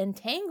of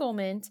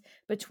entanglement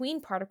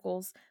between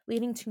particles,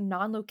 leading to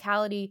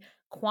non-locality,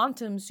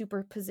 quantum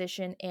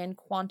superposition, and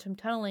quantum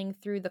tunneling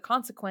through the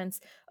consequence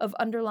of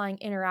underlying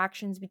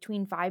interactions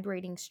between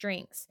vibrating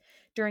strings.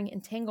 During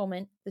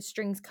entanglement, the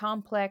string's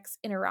complex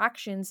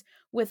interactions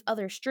with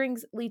other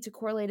strings lead to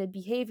correlated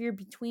behavior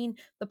between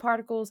the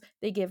particles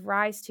they give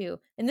rise to.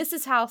 And this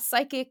is how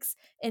psychics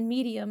and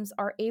mediums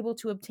are able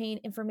to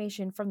obtain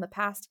information from the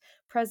past,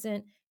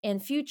 present,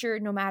 and future,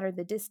 no matter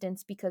the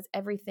distance, because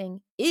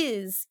everything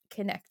is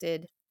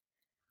connected.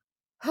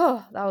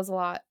 Oh, that was a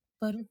lot.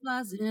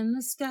 Butterflies in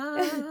the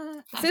sky.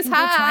 I This can go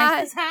twice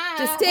high. as high.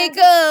 Just take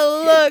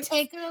a look.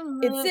 Take a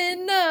look. It's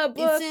in a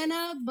book. It's in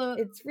a book.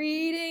 It's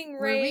reading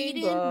We're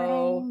reading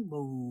rainbow.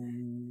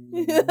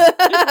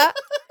 rainbow.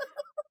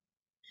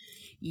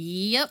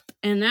 Yep.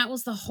 And that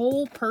was the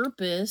whole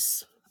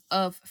purpose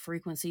of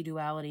frequency,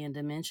 duality, and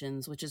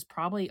dimensions, which is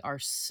probably our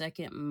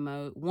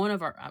one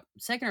of our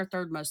second or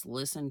third most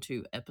listened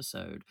to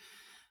episode.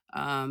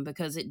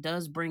 Because it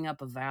does bring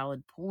up a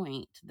valid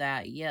point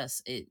that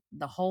yes,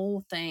 the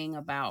whole thing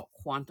about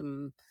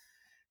quantum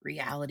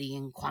reality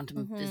and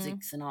quantum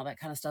physics and all that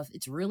kind of stuff,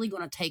 it's really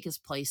going to take us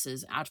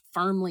places. I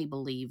firmly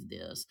believe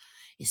this.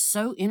 It's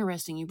so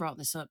interesting you brought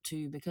this up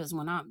too, because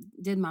when I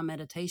did my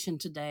meditation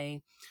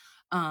today,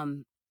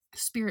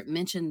 Spirit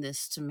mentioned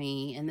this to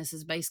me, and this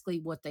is basically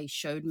what they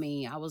showed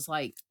me. I was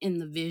like in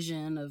the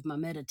vision of my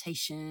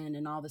meditation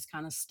and all this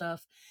kind of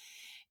stuff,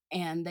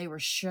 and they were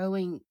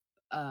showing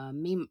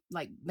me,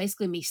 like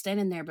basically me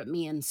standing there, but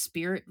me in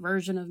spirit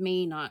version of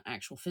me, not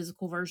actual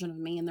physical version of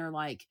me. And they're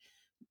like,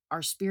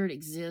 our spirit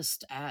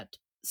exists at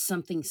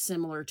something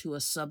similar to a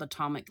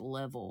subatomic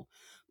level,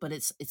 but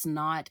it's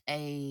not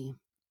a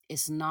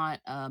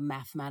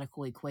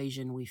mathematical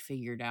equation we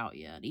figured out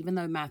yet, even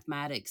though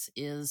mathematics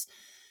is,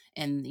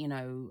 and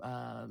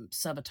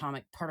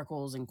subatomic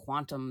particles and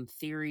quantum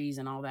theories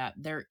and all that,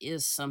 there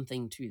is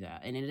something to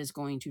that, and it is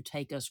going to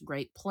take us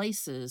great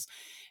places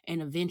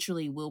and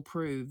eventually will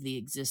prove the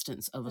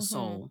existence of a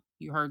soul.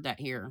 You heard that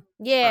here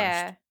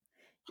Yeah. first.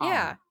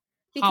 Yeah.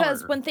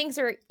 Because when things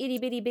are itty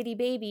bitty bitty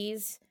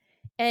babies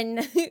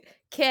and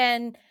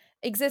can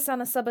exist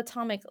on a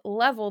subatomic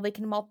level,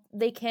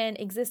 they can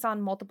exist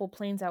on multiple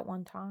planes at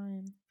one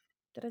time.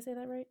 Did I say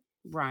that right?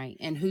 Right.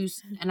 And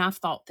I've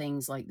thought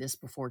things like this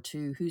before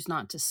too. Who's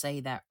not to say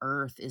that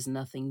Earth is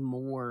nothing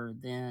more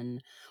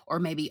than, or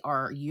maybe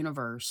our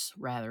universe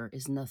rather,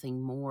 is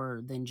nothing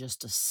more than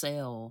just a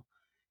cell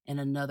and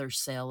another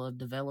cell of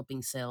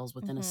developing cells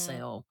within a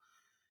cell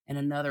and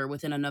another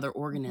within another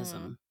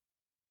organism.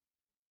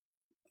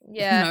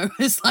 Yeah.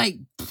 It's like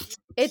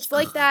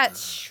that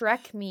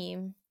Shrek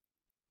meme.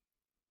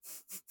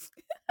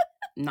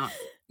 Not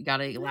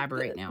gotta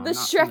elaborate now. The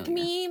Shrek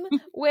meme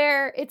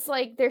where it's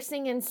like they're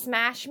singing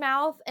Smash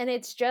Mouth and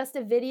it's just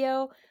a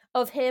video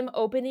of him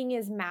opening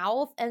his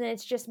mouth and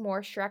it's just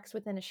more Shreks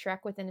within a Shrek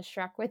within a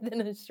Shrek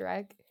within a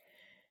Shrek.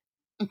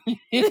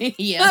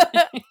 Yeah.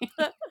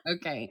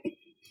 Okay.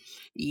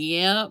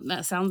 Yep,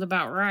 that sounds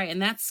about right.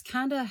 And that's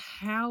kind of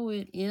how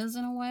it is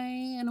in a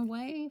way,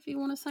 if you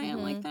want to say it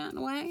like that in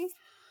a way.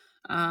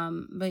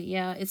 But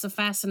yeah, it's a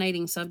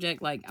fascinating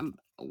subject. Like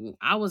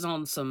I was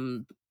on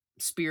some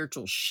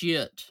spiritual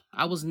shit.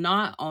 I was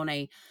not on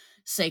a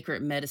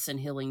sacred medicine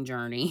healing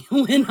journey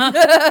when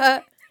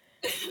I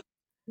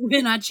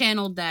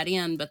channeled that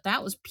in, but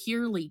that was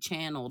purely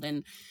channeled.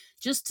 And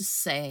just to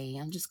say,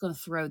 I'm just going to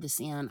throw this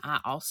in.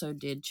 I also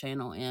did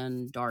channel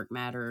in dark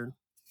matter,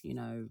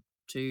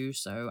 too.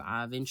 So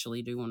I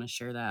eventually do want to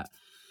share that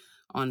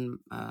on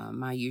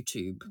my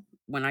YouTube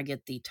when I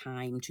get the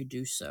time to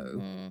do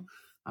so.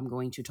 I'm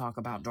going to talk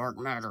about dark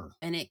matter.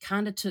 And it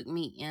kind of took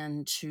me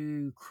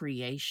into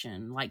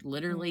creation. Like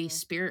literally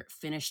Spirit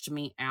finished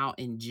me out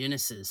in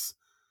Genesis.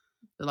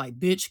 They're like,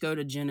 bitch, go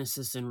to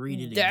Genesis and read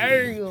it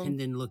again and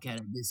then look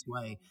at it this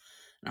way.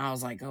 And I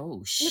was like,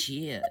 oh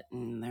shit.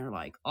 And they're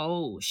like,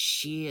 oh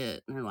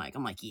shit. And they're like,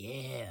 I'm like,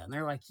 yeah. And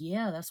they're like,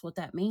 yeah, that's what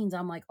that means.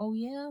 I'm like, oh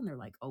yeah. And they're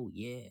like, oh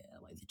yeah,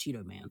 like the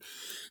Cheeto Man.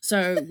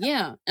 So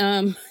yeah.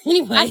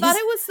 Anyways. I thought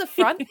it was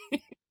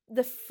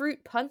the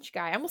fruit punch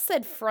guy. I almost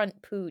said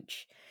front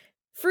pooch.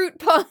 Fruit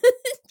punch.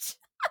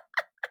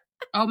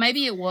 Oh,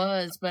 maybe it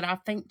was, but I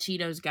think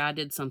Cheeto's guy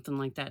did something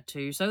like that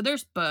too. So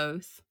there's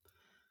both.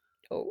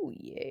 Oh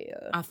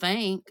yeah. I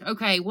think.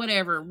 Okay,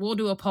 whatever. We'll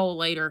do a poll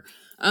later.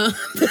 We're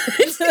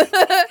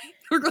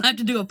gonna have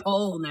to do a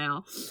poll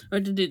now. We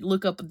have to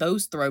look up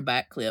those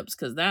throwback clips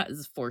because that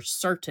is for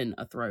certain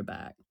a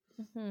throwback.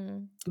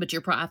 But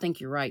I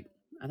think you're right.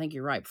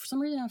 For some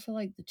reason, I feel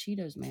like the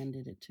Cheetos Man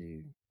did it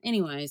too.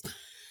 Anyways,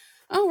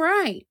 all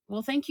right.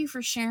 Well, thank you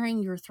for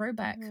sharing your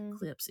throwback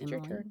clips,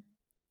 Emily.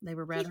 They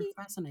were rather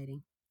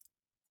fascinating.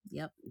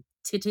 Yep.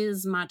 It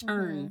is my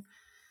turn.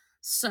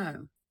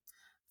 So,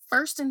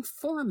 first and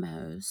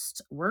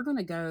foremost, we're going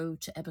to go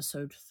to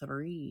episode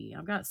 3.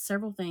 I've got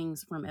several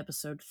things from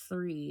episode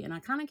 3, and I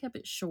kind of kept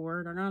it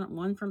short. I got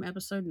one from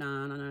episode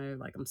 9. I know,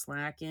 like, I'm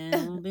slacking a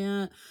little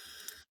bit,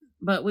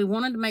 but we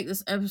wanted to make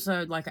this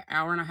episode like an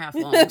hour and a half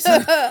long.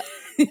 So,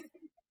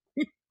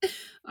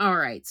 all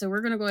right. So,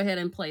 we're going to go ahead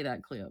and play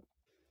that clip.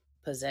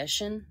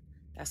 Possession,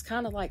 that's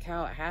kind of like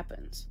how it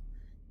happens.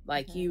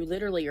 Like, you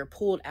literally are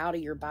pulled out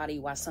of your body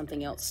while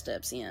something else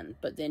steps in,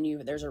 but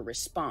then there's a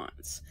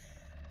response.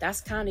 That's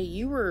kind of,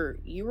 you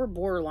were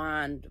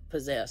borderline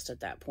possessed at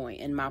that point,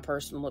 in my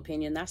personal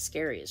opinion. That's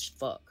scary as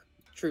fuck,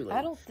 truly.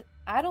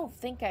 I don't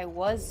think I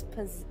was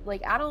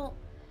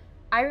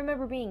I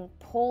remember being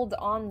pulled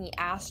on the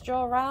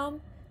astral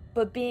realm,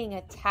 but being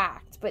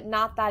attacked, but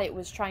not that it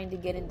was trying to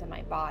get into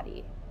my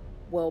body.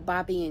 Well,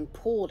 by being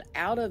pulled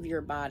out of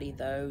your body,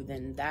 though,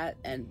 then that,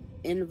 and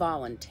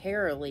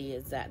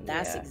involuntarily,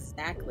 that's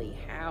exactly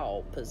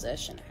how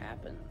possession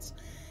happens.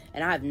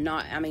 And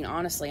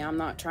honestly, I'm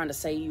not trying to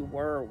say you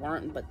were or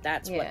weren't, but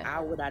that's what I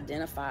would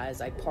identify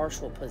as a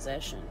partial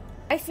possession.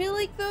 I feel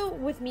like, though,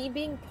 with me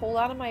being pulled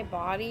out of my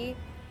body,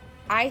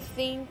 I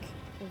think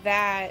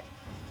that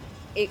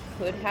it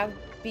could have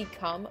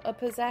become a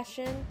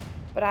possession,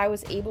 but I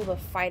was able to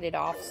fight it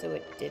off so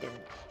it didn't.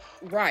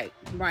 Right.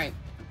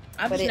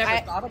 I've just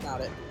never thought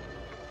about it.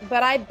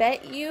 But I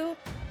bet you,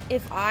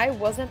 if I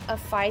wasn't a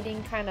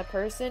fighting kind of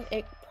person,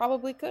 it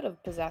probably could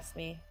have possessed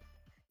me.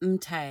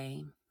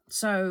 Okay.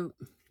 So,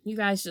 you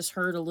guys just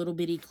heard a little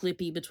bitty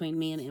clippy between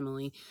me and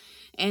Emily.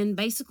 And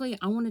basically,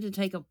 I wanted to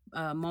take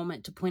a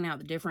moment to point out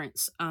the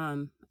difference.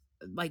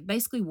 Like,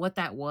 basically what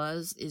that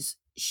was is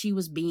she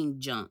was being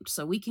jumped.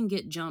 So we can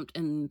get jumped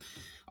in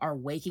our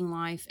waking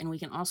life, and we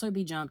can also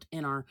be jumped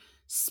in our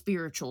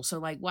spiritual. So,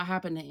 like, what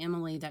happened to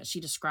Emily that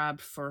she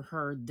described for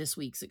her this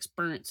week's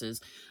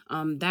experiences,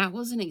 that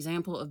was an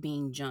example of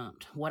being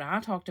jumped. What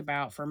I talked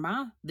about for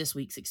my this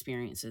week's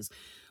experiences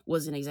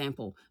was an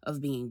example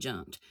of being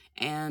jumped.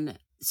 And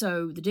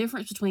so the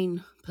difference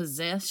between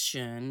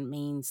possession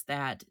means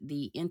that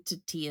the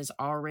entity is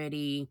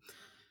already,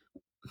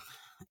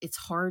 it's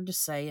hard to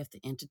say if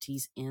the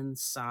entity's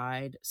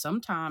inside.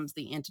 Sometimes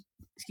the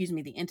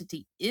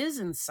entity is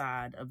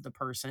inside of the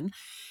person,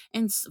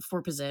 and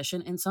for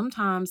possession, and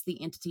sometimes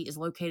the entity is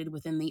located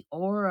within the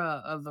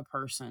aura of a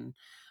person,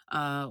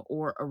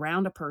 or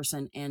around a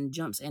person, and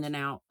jumps in and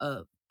out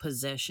of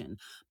possession.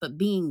 But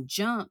being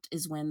jumped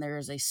is when there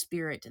is a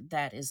spirit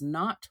that is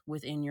not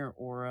within your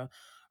aura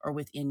or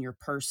within your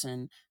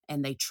person,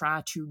 and they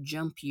try to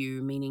jump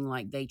you, meaning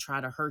like they try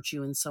to hurt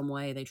you in some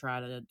way. They try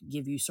to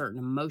give you certain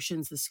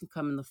emotions. This can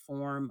come in the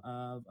form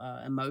of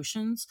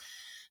emotions.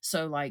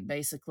 So, like,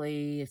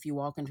 basically, if you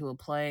walk into a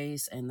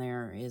place and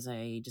there is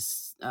a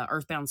just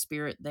earthbound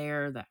spirit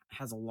there that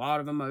has a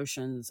lot of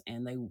emotions,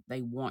 and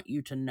they want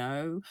you to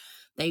know,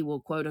 they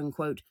will quote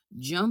unquote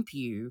jump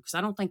you. Because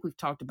I don't think we've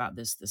talked about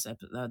this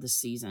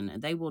season.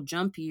 They will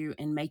jump you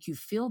and make you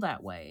feel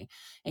that way,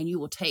 and you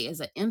will take,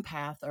 as an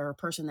empath or a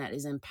person that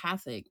is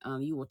empathic,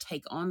 you will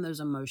take on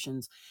those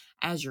emotions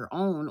as your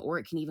own, or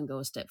it can even go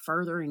a step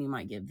further, and you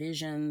might get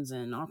visions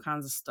and all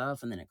kinds of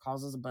stuff, and then it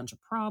causes a bunch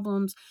of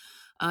problems.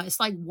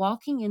 It's like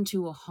walking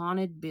into a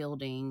haunted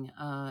building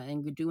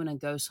and doing a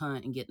ghost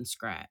hunt and getting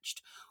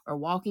scratched, or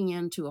walking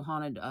into a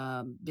haunted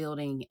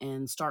building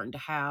and starting to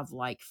have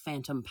like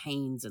phantom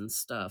pains and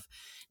stuff.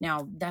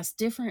 Now, that's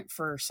different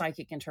for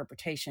psychic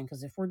interpretation,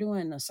 because if we're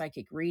doing a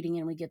psychic reading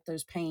and we get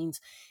those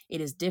pains, it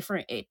is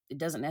different. It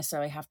doesn't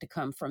necessarily have to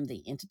come from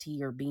the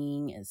entity or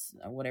being as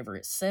whatever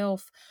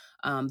itself.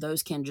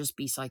 Those can just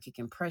be psychic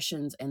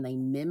impressions, and they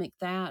mimic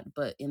that.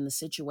 But in the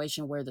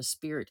situation where the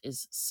spirit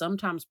is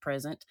sometimes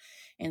present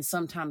and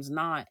sometimes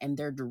not, and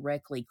they're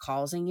directly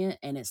causing it,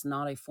 and it's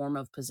not a form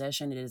of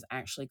possession, it is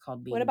actually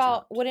called being What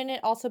about, jumped. wouldn't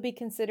it also be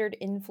considered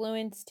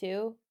influence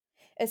too?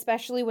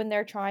 Especially when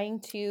they're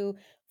trying to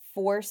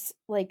force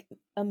like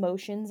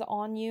emotions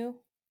on you?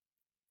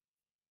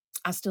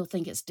 I still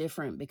think it's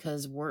different,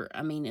 because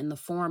in the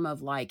form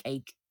of like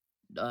a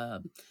uh,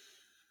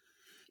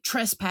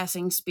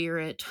 trespassing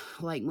spirit,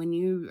 like when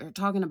you are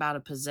talking about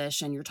a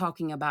possession, you're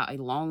talking about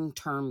a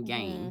long-term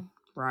gain,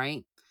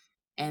 right?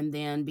 And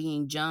then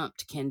being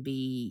jumped can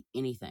be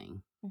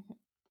anything.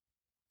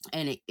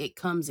 And it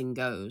comes and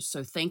goes.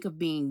 So think of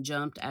being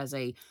jumped as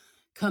a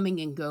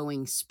coming and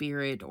going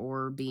spirit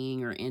or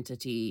being or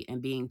entity,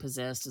 and being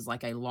possessed as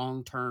like a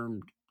long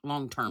term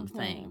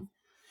thing.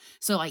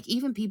 So, like,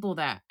 even people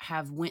that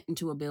have went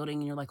into a building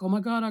and you're like, oh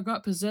my god, I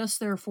got possessed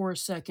there for a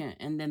second,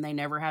 and then they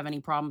never have any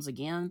problems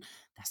again,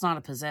 that's not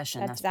a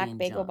possession, That's that's Zach being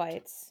Bagel jumped.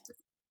 Bites.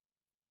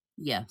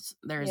 Yes,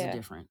 there is a Yeah.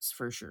 difference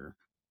for sure.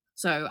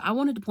 So I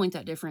wanted to point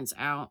that difference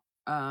out,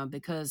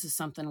 because it's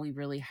something we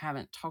really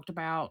haven't talked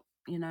about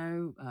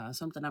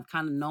something I've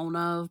kind of known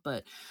of,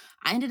 but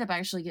I ended up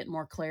actually getting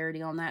more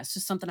clarity on that. It's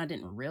just something I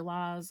didn't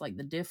realize, like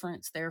the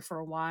difference there for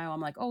a while.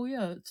 I'm like, oh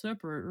yeah, it's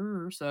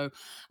separate. So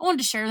I wanted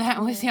to share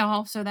that with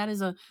y'all. So that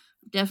is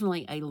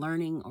definitely a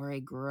learning or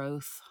a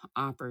growth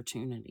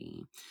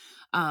opportunity.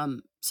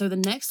 So the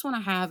next one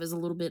I have is a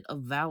little bit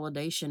of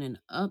validation and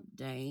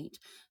update.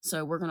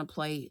 So we're going to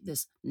play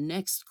this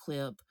next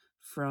clip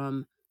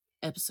from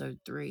episode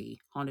 3,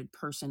 Haunted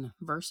Person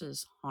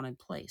versus Haunted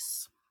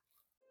Place.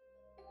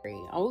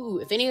 Oh,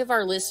 if any of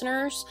our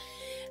listeners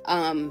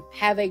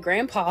have a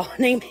grandpa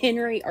named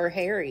Henry or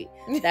Harry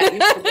that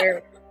used to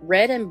wear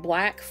red and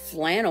black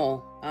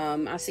flannel.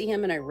 I see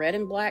him in a red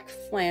and black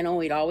flannel.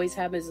 He'd always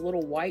have his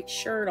little white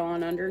shirt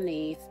on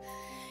underneath.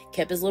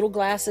 Kept his little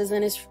glasses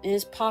in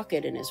his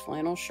pocket in his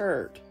flannel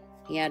shirt.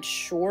 He had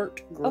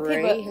short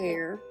gray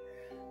hair,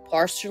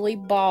 partially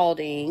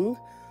balding.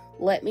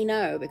 Let me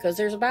know, because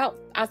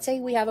I'd say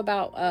we have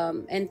about,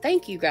 and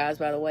thank you guys,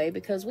 by the way,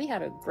 because we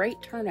had a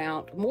great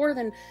turnout, more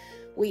than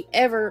we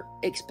ever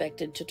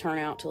expected to turn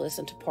out to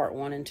listen to part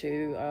 1 and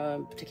 2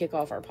 to kick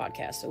off our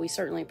podcast. So we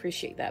certainly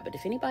appreciate that. But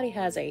if anybody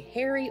has a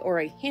Harry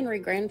or a Henry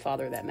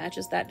grandfather that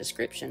matches that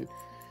description,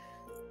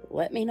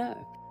 let me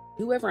know.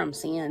 Whoever I'm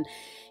seeing,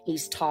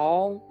 he's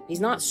tall. He's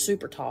not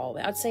super tall.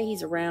 I'd say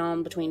he's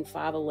around between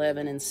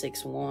 5'11" and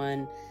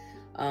 6'1".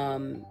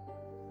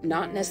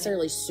 Not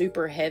necessarily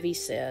super heavy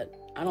set.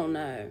 I don't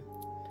know.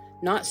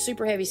 Not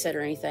super heavy set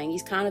or anything.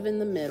 He's kind of in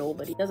the middle,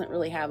 but he doesn't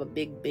really have a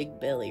big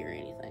belly or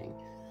anything.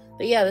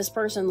 But yeah, this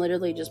person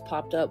literally just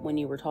popped up when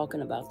you were talking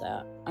about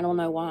that. I don't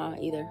know why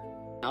either.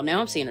 Now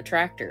I'm seeing a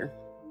tractor.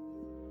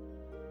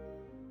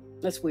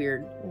 That's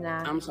weird.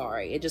 Nah. I'm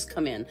sorry. It just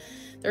come in.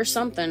 There's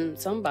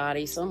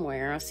somebody,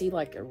 somewhere. I see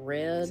like a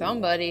red.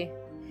 Somebody.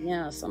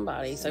 Yeah,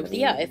 somebody. So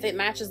yeah, if it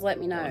matches, let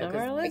me know.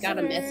 Because we got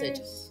a message.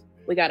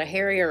 We got a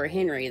Harry or a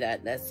Henry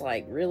that's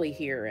like really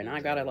here, and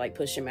I gotta like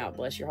push him out.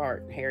 Bless your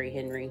heart, Harry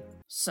Henry.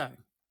 So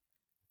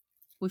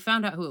we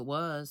found out who it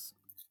was.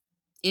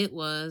 It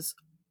was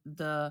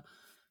the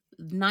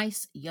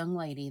nice young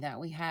lady that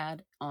we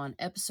had on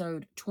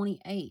episode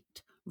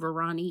 28,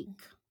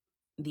 Veronique,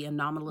 the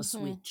anomalous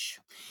witch.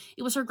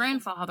 It was her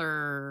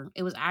grandfather.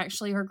 It was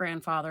actually her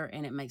grandfather,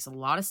 and it makes a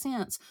lot of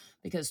sense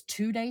because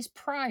 2 days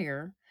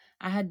prior,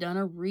 I had done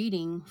a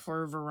reading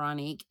for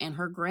Veronique, and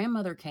her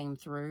grandmother came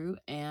through,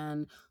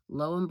 and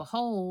lo and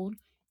behold,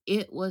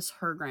 it was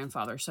her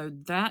grandfather. So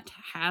that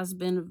has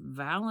been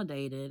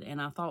validated,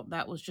 and I thought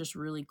that was just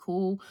really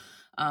cool.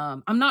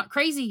 I'm not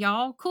crazy,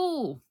 y'all.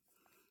 Cool.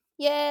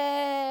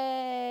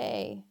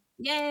 Yay!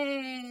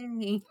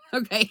 Yay!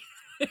 Okay.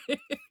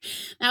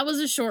 That was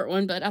a short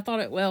one, but I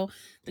thought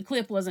the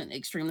clip wasn't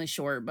extremely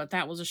short, but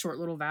that was a short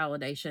little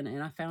validation,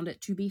 and I found it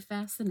to be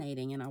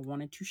fascinating, and I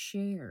wanted to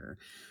share.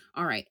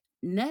 All right.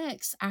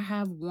 Next, I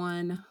have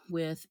one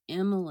with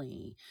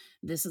Emily.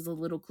 This is a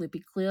little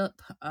clippy clip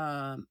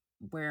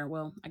where,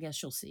 I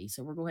guess you'll see.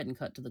 So we'll go ahead and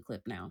cut to the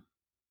clip now.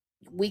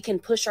 We can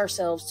push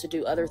ourselves to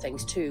do other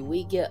things too.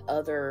 We get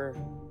other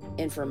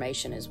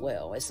information as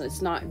well.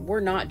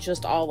 We're not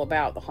just all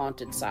about the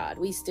haunted side.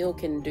 We still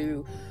can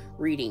do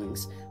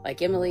readings.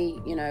 Like Emily,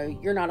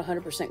 you're not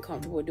 100%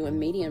 comfortable with doing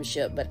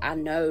mediumship, but I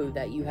know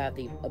that you have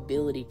the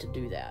ability to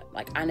do that.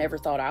 Like, I never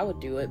thought I would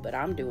do it, but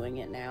I'm doing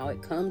it now.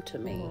 It come to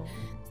me.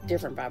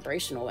 Different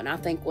vibrational, and I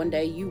think one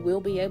day you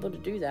will be able to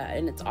do that,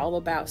 and it's all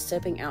about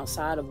stepping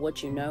outside of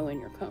what you know in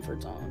your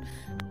comfort zone.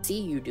 I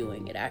see you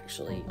doing it,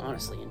 actually,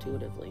 honestly,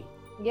 intuitively.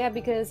 Yeah,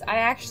 because I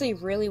actually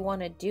really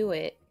want to do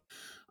it.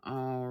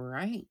 All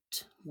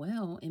right.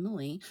 Well,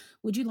 Emily,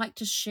 would you like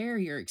to share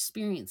your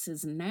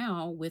experiences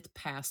now with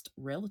past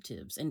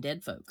relatives and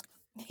dead folk?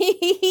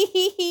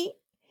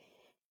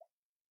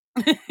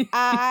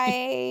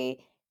 I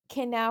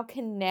can now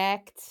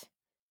connect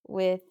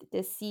with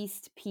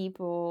deceased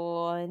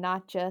people and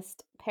not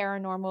just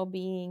paranormal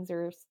beings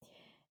or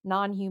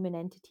non-human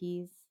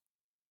entities.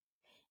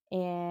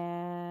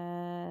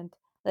 And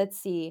let's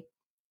see.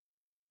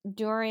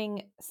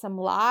 During some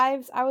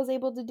lives, I was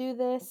able to do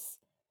this.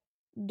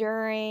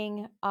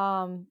 During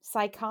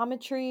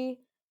psychometry,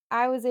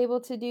 I was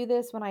able to do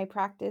this when I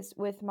practiced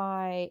with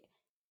my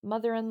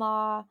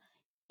mother-in-law,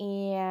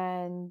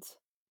 and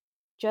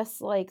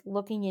just like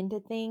looking into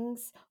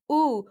things.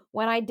 Ooh,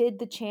 when I did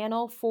the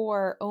channel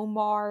for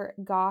Omar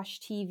Gosh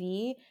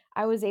TV,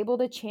 I was able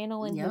to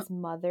channel in his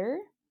mother.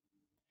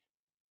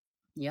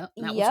 Yep,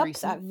 that was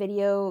recent. That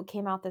video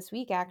came out this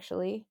week,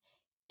 actually.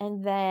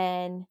 And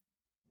then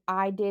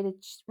I did,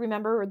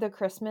 remember the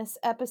Christmas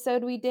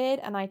episode we did,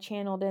 and I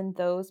channeled in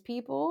those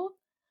people.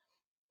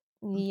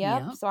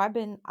 Yep. So I've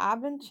been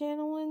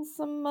channeling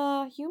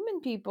some human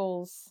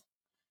peoples.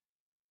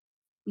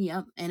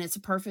 Yep, and it's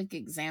a perfect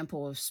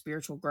example of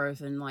spiritual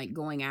growth and like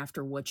going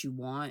after what you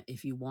want.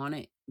 If you want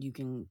it, you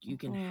can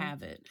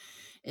have it,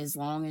 as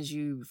long as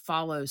you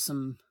follow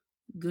some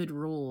good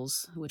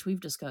rules, which we've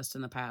discussed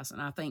in the past.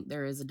 And I think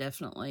there is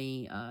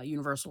definitely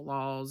universal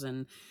laws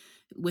and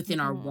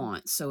within our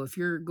wants. So if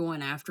you're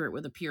going after it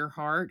with a pure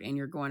heart and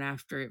you're going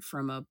after it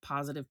from a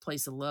positive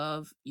place of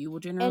love, you will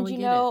generally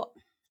get it.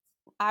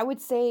 I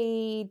would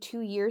say 2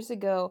 years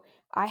ago,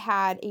 I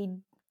had a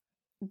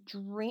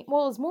dream.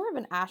 Well, it was more of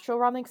an astral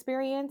realm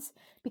experience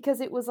because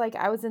it was like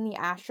I was in the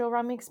astral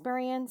realm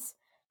experience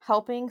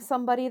helping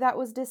somebody that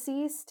was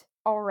deceased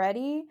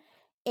already.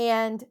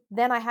 And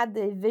then I had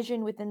the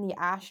vision within the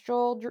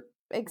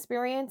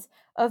experience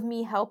of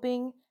me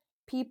helping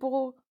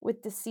people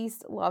with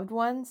deceased loved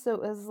ones. So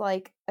it was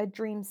like a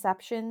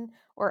dreamception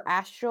or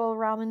astral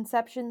realm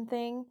inception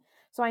thing.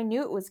 So I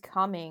knew it was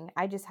coming.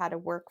 I just had to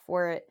work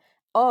for it.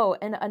 Oh,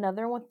 and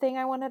another one thing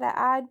I wanted to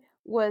add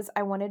was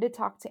I wanted to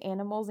talk to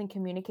animals and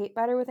communicate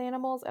better with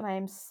animals, and I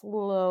am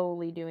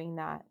slowly doing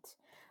that.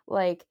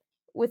 Like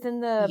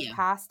within the Yeah.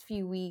 past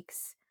few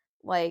weeks,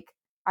 like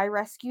I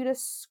rescued a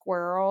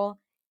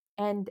squirrel,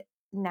 and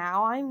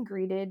now I'm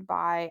greeted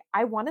by,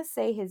 I want to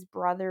say, his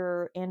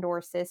brother and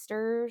or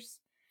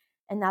sisters,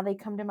 and now they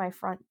come to my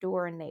front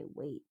door and they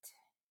wait.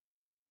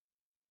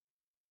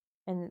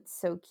 And it's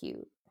so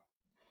cute.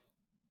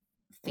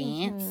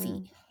 Mhm.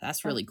 Fancy.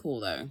 That's And really cool,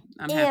 though.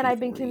 I'm and happy I've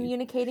been for you.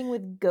 communicating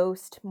with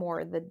Ghost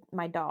more,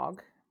 my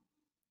dog.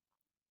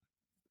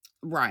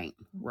 Right,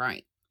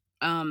 right.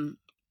 I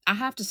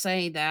have to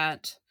say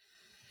that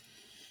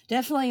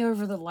definitely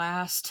over the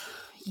last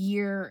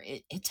year,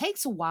 it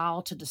takes a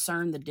while to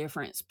discern the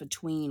difference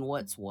between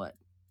what's what.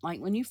 Like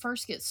when you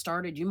first get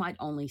started, you might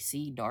only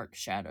see dark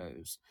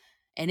shadows,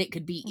 and it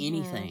could be Mhm.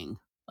 anything.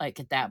 Like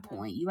at that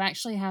point, you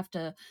actually have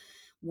to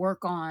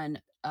work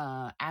on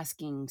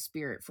asking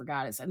spirit for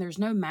guidance, and there's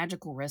no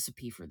magical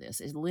recipe for this.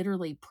 It's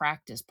literally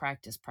practice,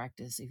 practice,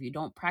 practice. If you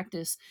don't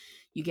practice,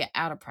 you get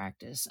out of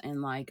practice.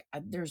 And like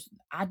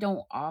I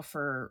don't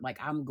offer, like,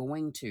 I'm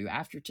going to,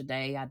 after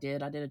today, I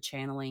did a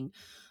channeling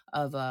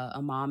of a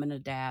mom and a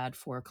dad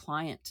for a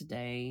client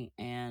today,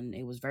 and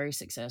it was very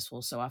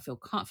successful. So I feel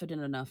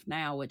confident enough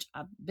now, which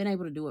I've been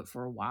able to do it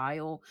for a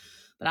while,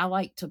 but I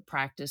like to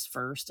practice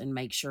first and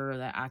make sure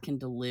that I can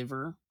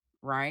deliver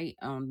right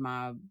on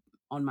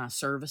my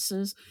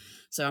services.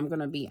 So I'm going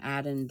to be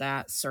adding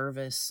that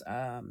service,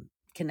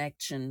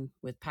 connection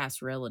with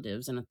past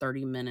relatives in a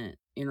 30-minute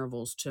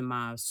intervals to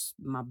my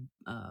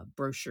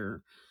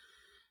brochure.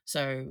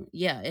 So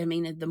yeah, I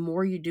mean, the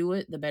more you do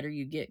it, the better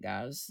you get,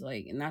 guys.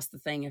 Like, and that's the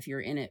thing. If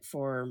you're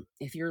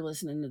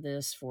listening to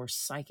this for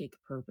psychic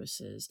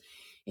purposes,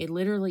 it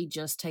literally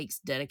just takes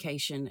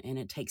dedication and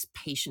it takes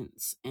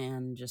patience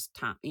and just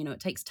time. It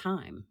takes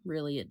time.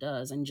 Really, it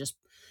does. And just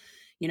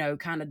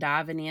kind of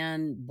diving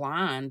in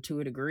blind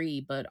to a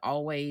degree, but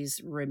always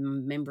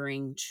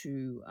remembering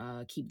to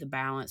keep the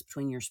balance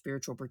between your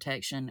spiritual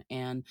protection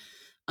and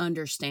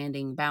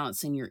understanding,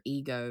 balancing your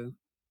ego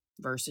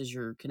versus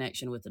your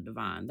connection with the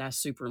divine. That's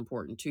super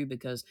important too,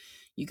 because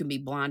you can be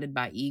blinded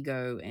by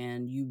ego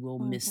and you will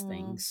miss Mhm.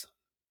 things.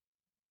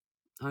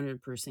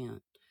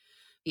 100%.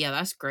 Yeah,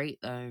 that's great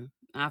though.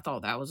 I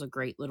thought that was a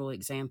great little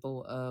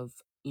example of,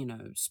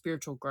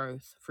 spiritual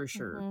growth for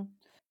sure. Mhm.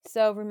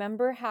 So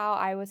remember how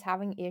I was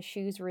having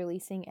issues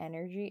releasing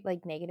energy,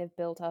 like negative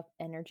built up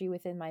energy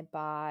within my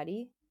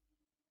body?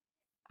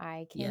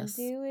 I can Yes.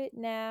 do it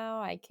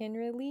now. I can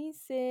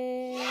release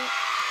it.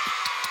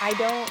 I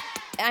don't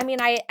I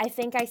mean I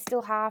think I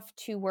still have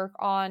to work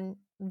on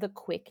the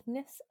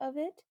quickness of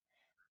it,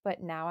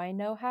 but now I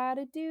know how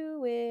to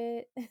do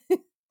it.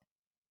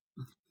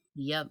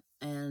 Yep.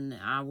 And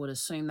I would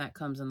assume that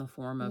comes in the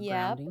form of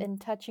Yep, grounding. and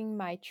touching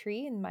my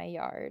tree in my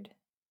yard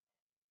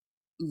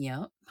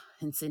Yep.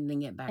 And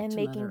sending it back and to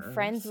Mother making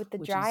friends Earth, with the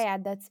which is,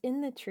 dryad that's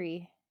in the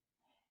tree.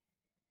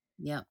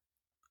 yep,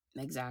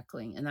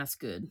 exactly. And that's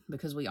good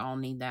because we all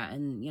need that.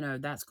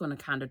 And, that's going to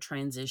kind of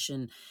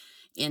transition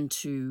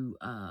into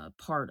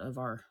part of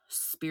our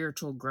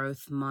spiritual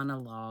growth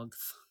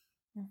monologues,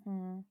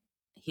 Mhm.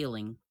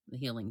 the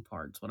healing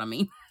part's what I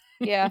mean.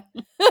 Yeah.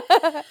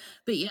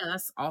 But yeah,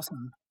 that's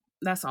awesome.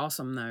 That's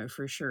awesome though,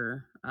 for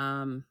sure.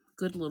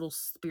 Good little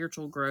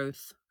spiritual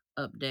growth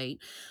update.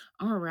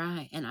 All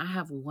right, and I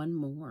have one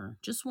more,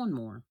 just one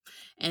more.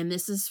 And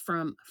this is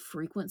from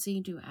Frequency,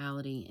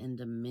 Duality, and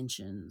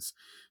Dimensions.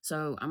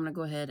 So I'm gonna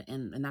go ahead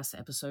and that's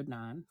episode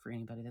 9 for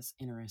anybody that's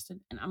interested.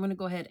 And I'm gonna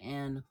go ahead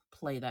and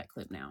play that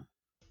clip now.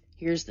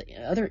 Here's the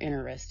other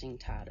interesting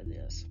tie to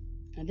this.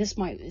 And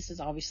this is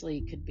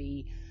obviously could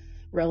be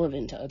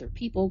relevant to other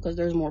people because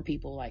there's more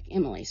people like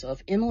Emily. So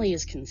if Emily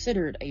is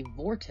considered a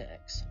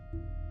vortex,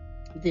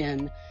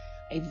 then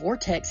a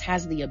vortex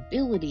has the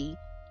ability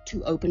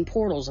to open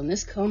portals. And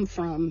this comes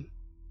from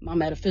my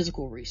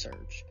metaphysical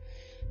research.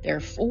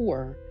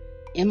 Therefore,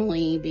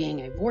 Emily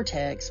being a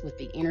vortex with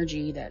the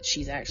energy that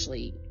she's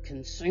actually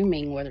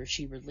consuming, whether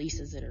she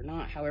releases it or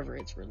not, however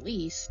it's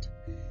released,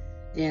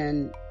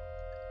 then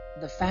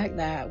the fact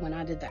that when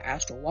I did the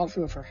astral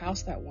walkthrough of her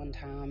house that one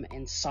time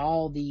and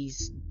saw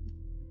these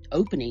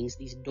openings,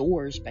 these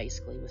doors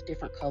basically with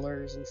different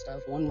colors and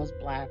stuff, one was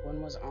black,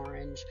 one was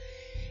orange,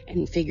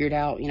 and figured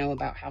out,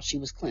 about how she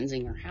was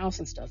cleansing her house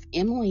and stuff.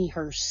 Emily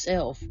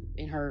herself,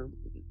 in her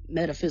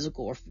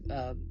metaphysical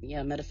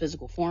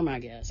metaphysical form, I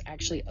guess,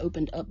 actually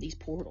opened up these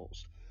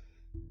portals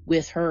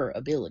with her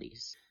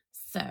abilities.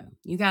 So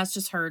you guys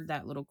just heard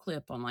that little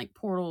clip on like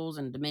portals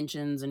and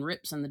dimensions and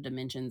rips in the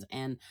dimensions,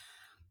 and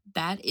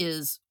that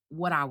is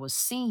what I was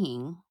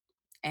seeing.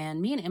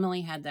 And me and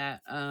Emily had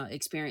that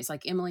experience.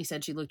 Like Emily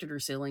said, she looked at her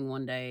ceiling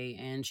one day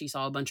and she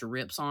saw a bunch of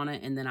rips on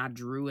it, and then I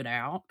drew it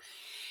out.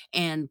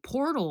 And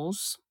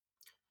portals,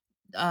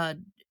 uh,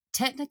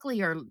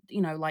 technically are,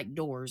 like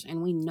doors,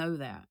 and we know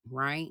that,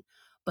 right?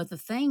 But the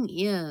thing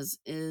is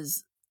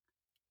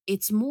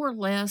it's more or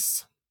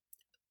less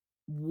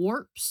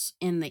warps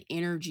in the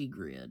energy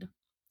grid.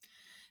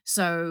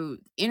 So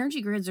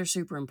energy grids are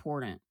super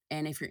important.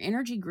 And if your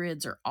energy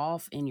grids are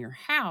off in your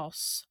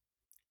house,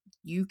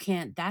 you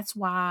can't, that's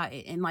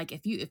why. And like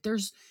if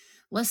there's,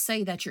 let's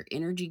say that your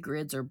energy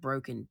grids are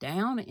broken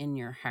down in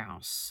your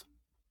house,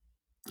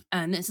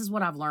 and this is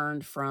what I've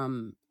learned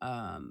from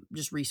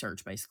just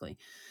research basically.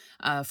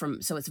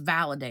 From So it's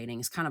validating.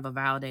 It's kind of a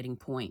validating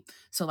point.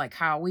 So like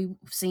how we've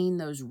seen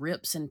those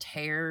rips and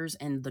tears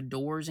and the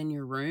doors in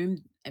your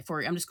room.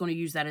 I'm just going to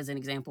use that as an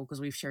example because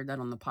we've shared that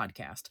on the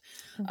podcast.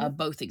 Mhm.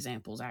 Both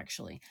examples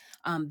actually.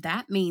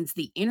 That means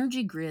the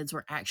energy grids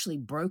were actually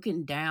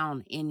broken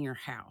down in your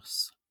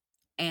house,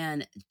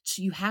 and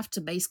you have to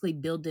basically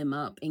build them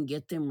up and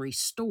get them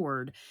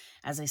restored.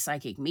 As a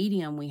psychic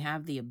medium, we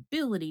have the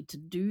ability to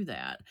do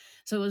that.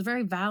 So it was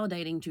very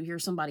validating to hear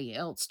somebody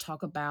else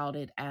talk about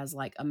it as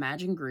like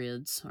imagine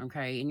grids,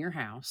 okay, in your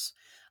house.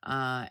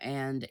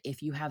 And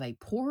if you have a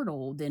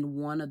portal, then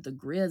one of the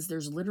grids,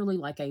 there's literally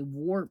like a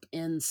warp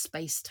in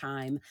space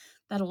time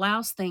that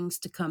allows things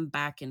to come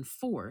back and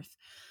forth.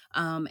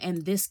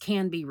 And this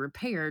can be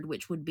repaired,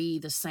 which would be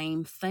the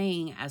same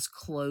thing as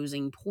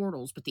closing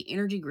portals. But the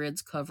energy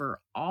grids cover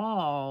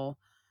all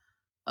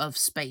of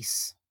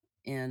space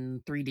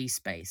in 3D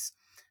space.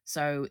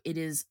 So it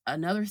is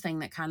another thing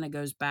that kind of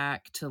goes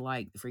back to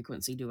like the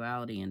frequency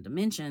duality and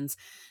dimensions.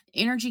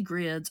 Energy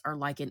grids are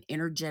like an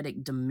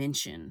energetic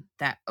dimension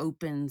that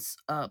opens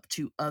up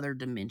to other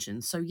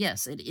dimensions. So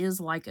yes, it is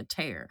like a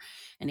tear.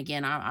 And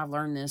again, I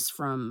learned this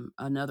from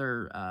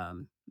another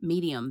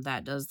medium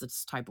that does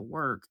this type of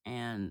work.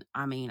 And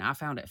I mean, I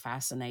found it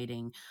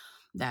fascinating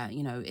that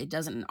it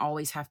doesn't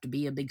always have to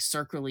be a big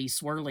circly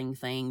swirling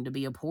thing to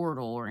be a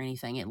portal or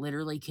anything. It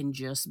literally can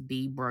just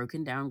be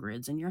broken down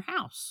grids in your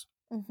house.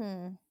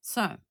 Mhm.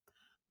 So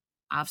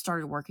I've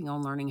started working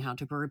on learning how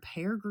to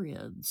repair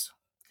grids,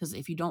 because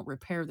if you don't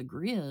repair the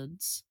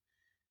grids,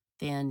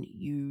 then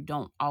you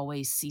don't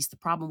always cease the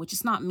problem, which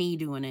is not me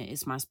doing it,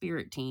 it's my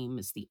spirit team.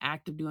 It's the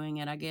act of doing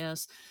it, I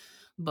guess.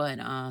 But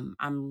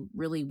I'm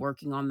really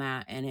working on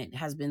that, and it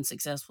has been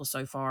successful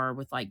so far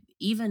with like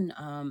even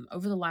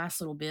over the last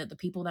little bit, the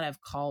people that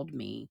have called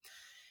me,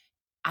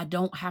 I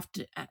don't have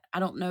to I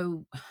don't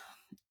know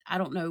I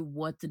don't know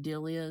what the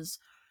deal is.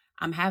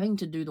 I'm having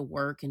to do the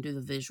work and do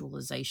the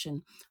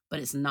visualization, but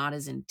it's not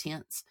as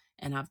intense.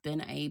 And I've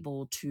been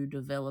able to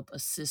develop a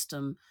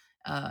system,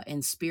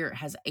 and spirit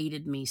has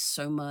aided me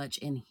so much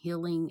in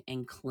healing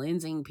and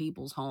cleansing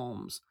people's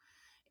homes.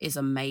 Is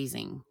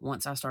amazing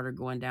once I started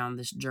going down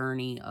this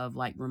journey of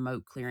like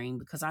remote clearing,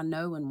 because I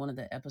know in one of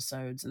the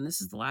episodes, and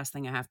this is the last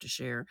thing I have to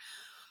share,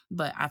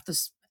 but I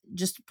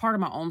just part of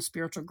my own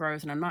spiritual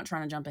growth, and I'm not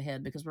trying to jump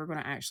ahead because we're going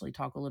to actually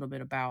talk a little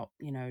bit about,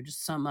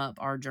 just sum up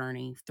our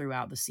journey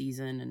throughout the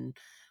season and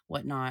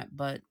whatnot.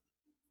 But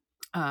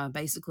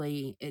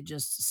basically, it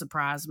just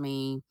surprised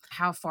me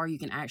how far you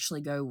can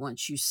actually go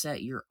once you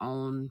set your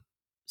own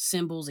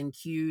symbols and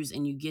cues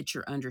and you get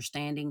your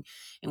understanding.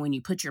 And when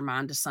you put your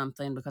mind to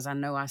something, because I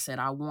know I said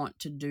I want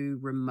to do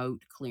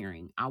remote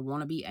clearing, I want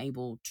to be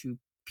able to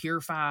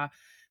purify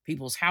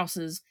people's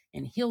houses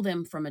and heal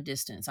them from a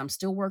distance. I'm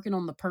still working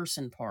on the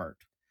person part,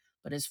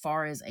 but as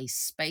far as a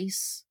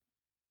space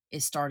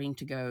is starting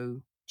to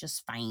go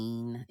just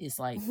fine. It's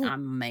like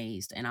I'm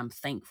amazed and I'm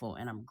thankful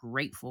and I'm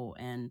grateful,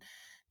 and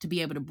to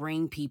be able to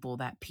bring people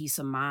that peace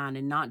of mind,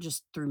 and not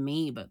just through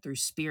me but through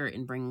spirit,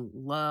 and bring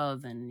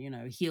love and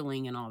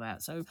healing and all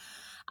that. So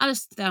I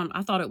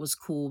thought it was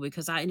cool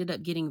because I ended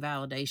up getting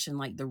validation,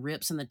 like the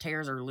rips and the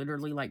tears are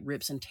literally like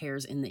rips and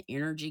tears in the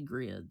energy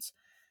grids.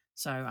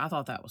 So I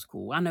thought that was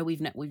cool. I know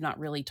we've not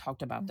really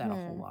talked about that a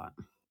whole Mhm. lot.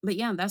 But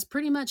yeah, that's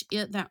pretty much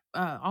it. That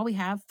all we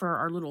have for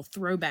our little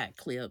throwback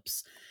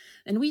clips.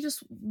 And we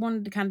just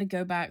wanted to kind of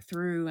go back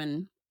through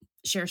and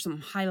share some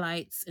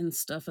highlights and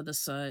stuff of the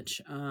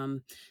such,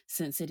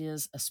 since it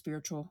is a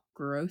spiritual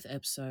growth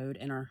episode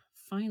and our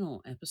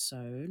final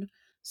episode.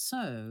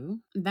 So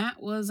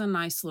that was a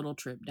nice little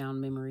trip down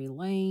memory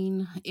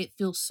lane. It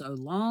feels so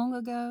long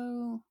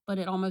ago, but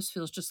it almost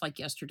feels just like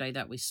yesterday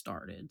that we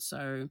started.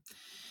 So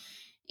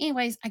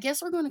anyways, I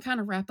guess we're going to kind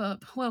of wrap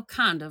up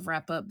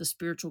the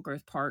spiritual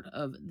growth part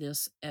of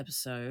this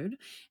episode.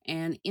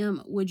 And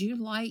would you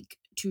like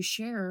to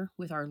share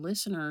with our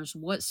listeners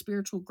what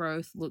spiritual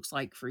growth looks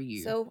like for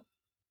you? So,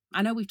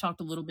 I know we've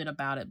talked a little bit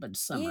about it, but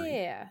summary.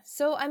 yeah.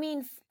 So, I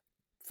mean,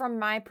 from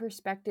my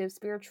perspective,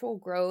 spiritual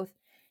growth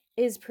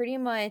is pretty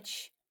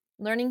much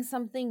learning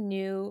something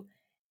new,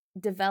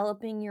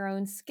 developing your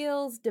own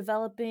skills,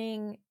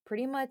 developing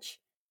pretty much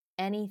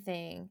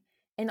anything.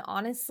 And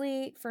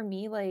honestly, for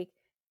me, like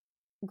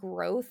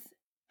growth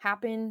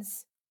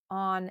happens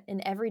on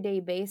an everyday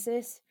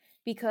basis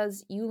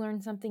because you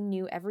learn something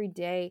new every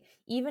day,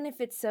 even if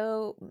it's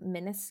so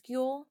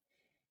minuscule.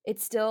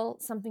 It's still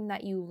something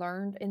that you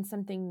learned and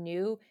something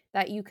new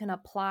that you can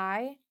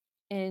apply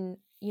in,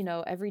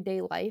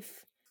 everyday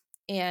life.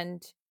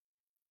 And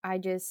I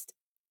just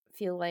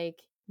feel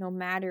like no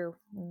matter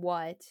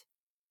what,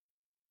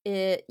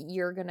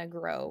 you're going to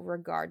grow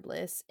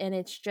regardless. And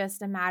it's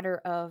just a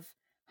matter of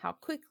how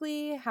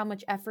quickly, how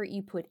much effort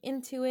you put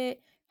into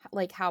it,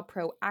 like how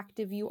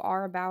proactive you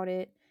are about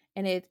it.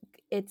 And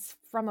it's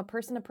from a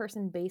person to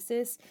person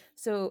basis,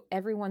 so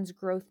everyone's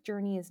growth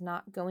journey is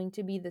not going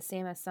to be the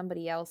same as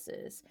somebody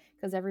else's,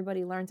 because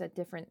everybody learns at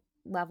different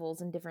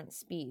levels and different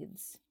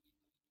speeds.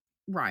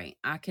 Right.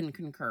 I can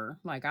concur.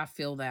 Like, I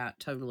feel that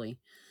totally.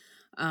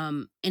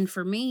 And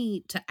for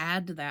me to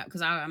add to that,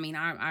 because I mean,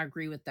 I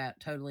agree with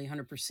that totally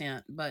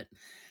 100%, but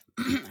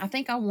I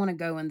think I want to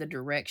go in the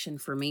direction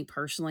for me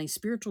personally.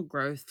 Spiritual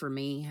growth for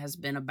me has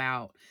been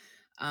about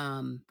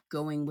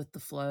going with the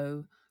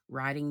flow,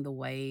 riding the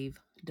wave,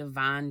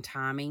 divine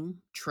timing,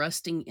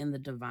 trusting in the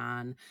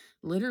divine,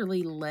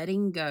 literally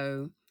letting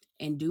go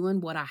and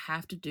doing what I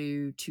have to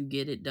do to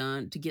get it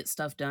done, to get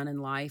stuff done in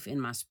life in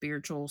my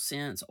spiritual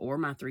sense or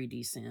my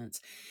 3D sense.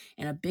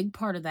 And a big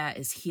part of that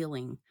is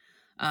healing.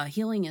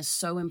 Healing is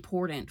so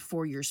important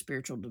for your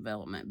spiritual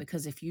development,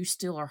 because if you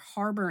still are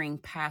harboring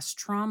past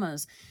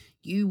traumas,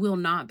 you will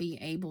not be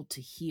able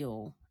to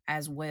heal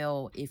as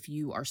well if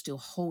you are still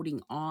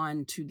holding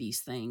on to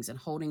these things and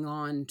holding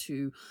on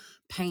to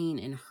pain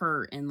and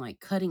hurt. And like,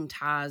 cutting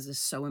ties is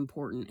so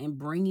important, and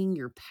bringing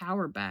your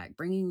power back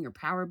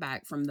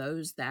from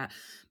those that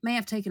may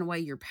have taken away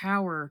your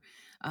power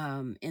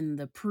in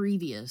the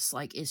previous.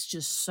 Like, it's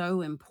just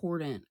so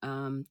important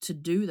to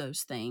do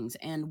those things.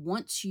 And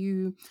once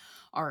you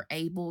are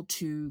able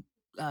to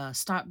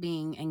stop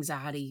being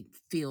anxiety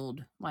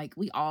filled. Like,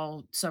 we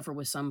all suffer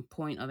with some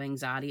point of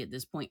anxiety at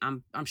this point,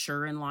 I'm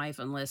sure, in life,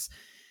 unless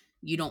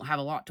you don't have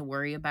a lot to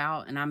worry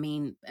about. And I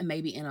mean,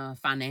 maybe in a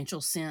financial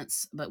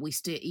sense, but we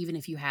still, even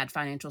if you had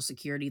financial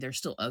security, there's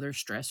still other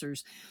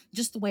stressors.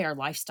 Just the way our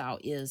lifestyle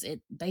is,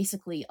 it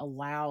basically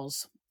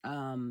allows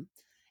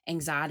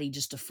anxiety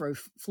just to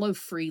flow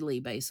freely,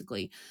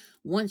 basically.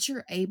 Once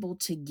you're able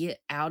to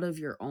get out of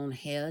your own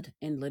head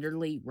and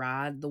literally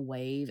ride the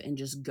wave and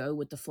just go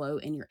with the flow,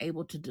 and you're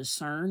able to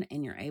discern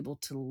and you're able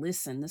to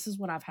listen. This is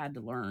what I've had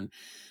to learn.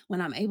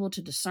 When I'm able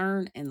to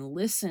discern and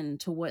listen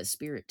to what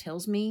spirit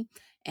tells me,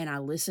 and I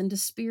listen to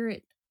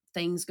spirit,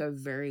 things go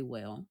very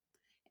well.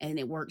 And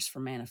it works for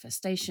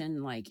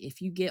manifestation. Like,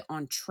 if you get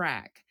on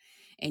track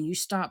and you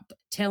stop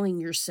telling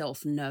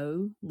yourself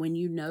no when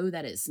you know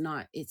that it's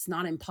not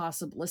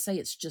impossible. Let's say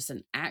it's just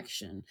an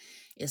action.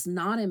 It's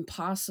not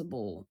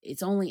impossible.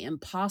 It's only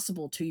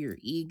impossible to your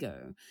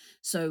ego.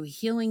 So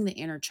healing the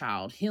inner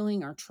child,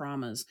 healing our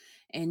traumas,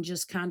 and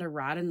just kind of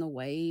riding the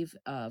wave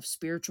of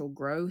spiritual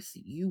growth,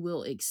 you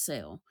will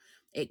excel.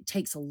 It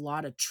takes a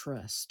lot of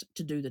trust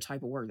to do the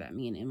type of work that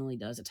me and Emily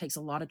does. It takes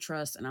a lot of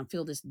trust, and I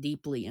feel this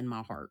deeply in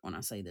my heart when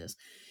I say this.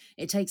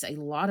 It takes a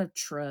lot of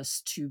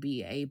trust to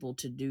be able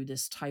to do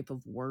this type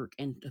of work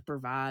and to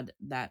provide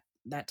that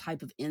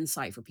type of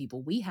insight for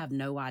people. We have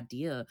no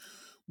idea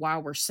why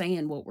we're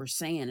saying what we're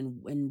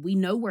saying, and we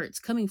know where it's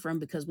coming from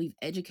because we've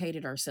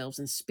educated ourselves,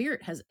 and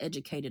spirit has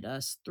educated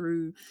us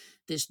through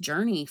this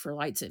journey for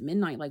Lights at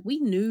Midnight. Like, we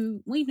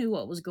knew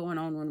what was going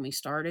on when we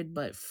started,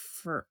 but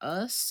for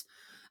us,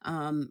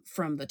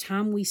 from the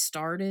time we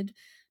started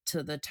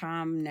to the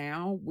time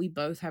now, we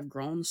both have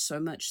grown so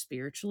much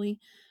spiritually.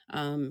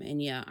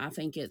 And yeah, I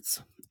think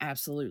it's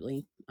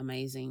absolutely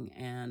amazing,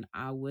 and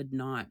I would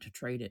not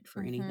trade it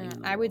for anything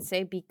in the I would world.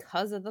 say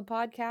because of the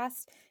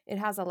podcast, it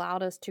has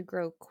allowed us to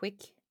grow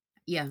quick.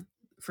 Yeah,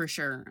 for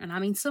sure. And I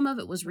mean, some of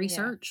it was Yeah.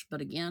 research,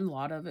 but again, a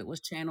lot of it was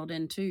channeled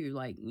into,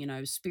 like,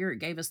 spirit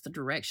gave us the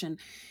direction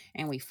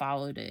and we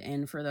followed it.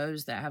 And for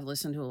those that have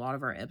listened to a lot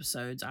of our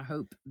episodes, I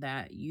hope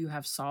that you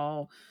have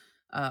saw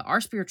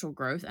our spiritual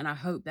growth, and I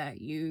hope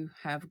that you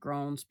have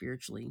grown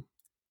spiritually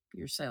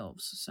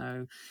yourselves.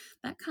 So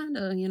that kind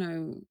of,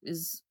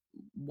 is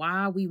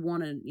why we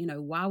wanted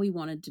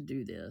to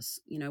do this.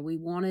 We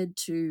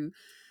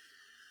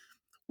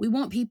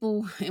want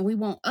people, and we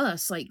want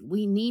us, like,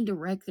 we need to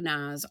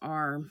recognize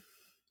our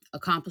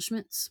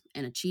accomplishments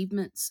and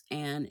achievements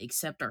and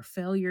accept our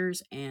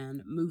failures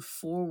and move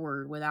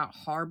forward without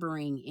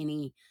harboring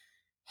any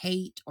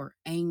hate or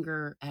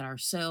anger at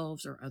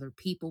ourselves or other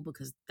people,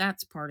 because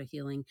that's part of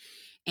healing.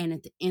 And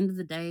at the end of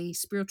the day,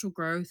 spiritual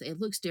growth, it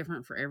looks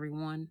different for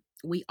everyone.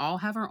 We all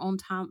have our own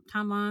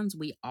timelines.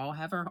 We all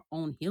have our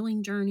own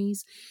healing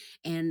journeys,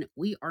 and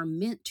we are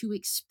meant to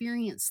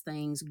experience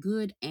things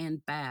good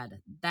and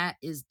bad. That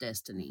is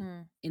destiny.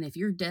 Hmm. And if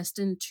you're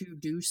destined to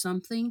do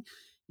something,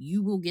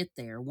 you will get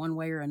there one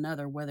way or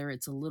another, whether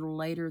it's a little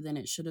later than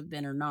it should have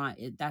been or not.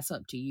 That's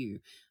up to you.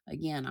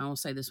 Again, I will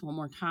say this one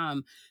more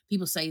time.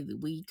 People say that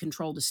we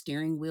control the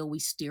steering wheel, we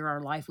steer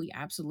our life. We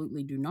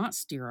absolutely do not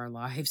steer our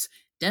lives.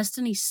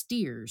 Destiny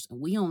steers, and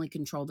we only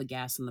control the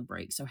gas and the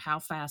brake. So, how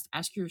fast,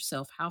 ask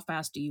yourself, how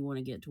fast do you want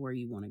to get to where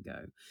you want to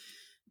go?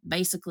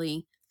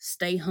 Basically,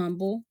 stay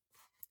humble,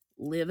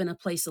 live in a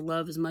place of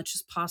love as much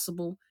as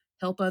possible,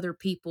 help other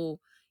people,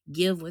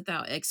 give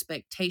without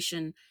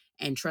expectation,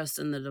 and trust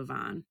in the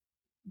divine.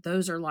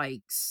 Those are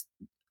like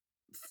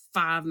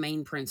 5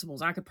 main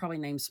principles. I could probably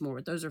name some more,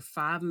 but those are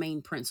 5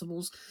 main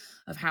principles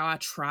of how I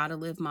try to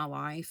live my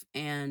life.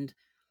 And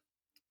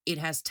it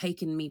has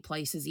taken me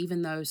places,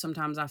 even though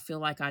sometimes I feel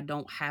like I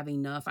don't have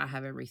enough, I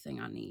have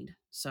everything I need.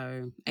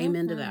 So,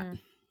 amen to that.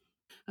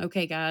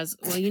 Okay, guys.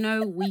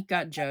 Well, we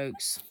got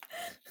jokes.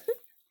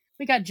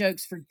 We got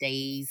jokes for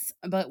days,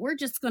 but we're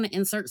just going to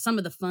insert some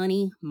of the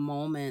funny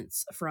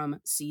moments from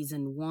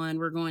season 1.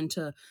 We're going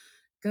to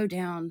go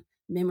down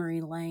memory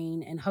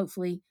lane and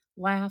hopefully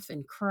laugh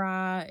and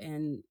cry.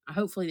 And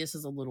hopefully, this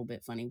is a little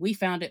bit funny. We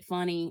found it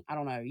funny. I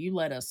don't know. You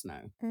let us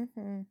know.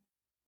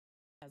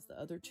 Has the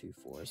other 2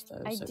 for us,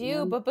 though. I So, do,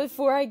 Ian? but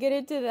before I get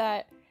into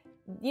that,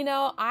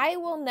 I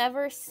will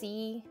never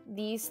see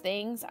these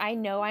things. I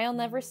know I'll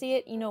never see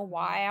it. You know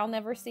why I'll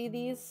never see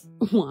these?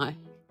 Why?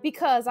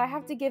 Because I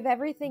have to give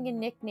everything a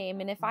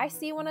nickname, and if I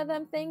see one of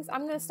them things,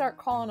 I'm going to start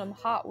calling them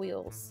Hot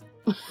Wheels.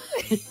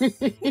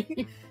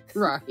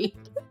 Right.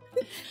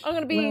 I'm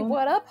going to be,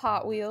 what up,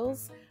 Hot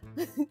Wheels?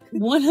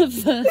 One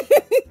of the...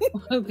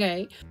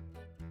 Okay.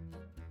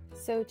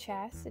 So,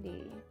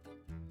 Chastity.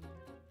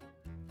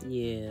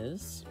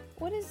 Yes.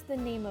 What is the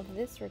name of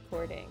this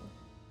recording?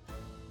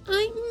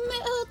 I'm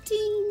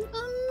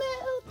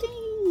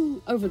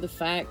melting over the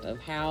fact of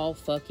how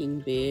fucking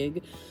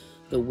big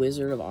the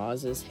Wizard of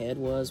Oz's head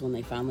was when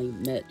they finally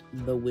met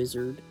the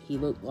wizard. He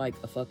looked like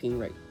a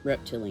fucking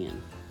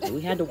reptilian. So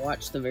we had to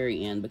watch the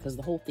very end because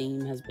the whole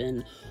theme has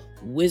been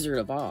Wizard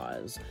of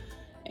Oz.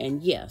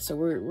 And yeah, so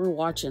we're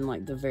watching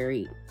like the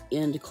very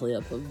end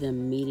clip of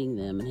them meeting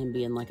them and him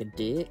being like a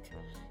dick,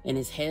 and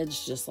his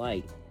head's just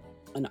like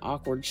an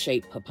awkward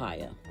shaped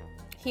papaya.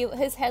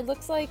 His head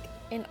looks like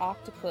an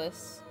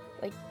octopus,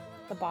 like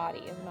the body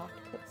of an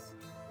octopus.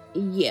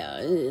 Yeah,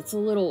 it was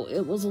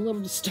a little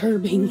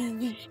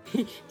disturbing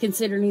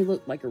considering he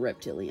looked like a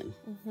reptilian.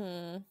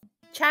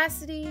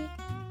 Chastity,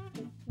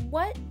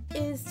 what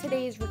is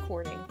today's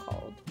recording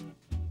called?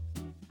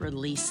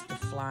 Release the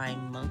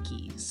flying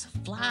monkeys.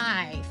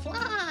 Fly,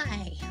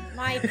 fly.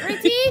 My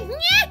pretty.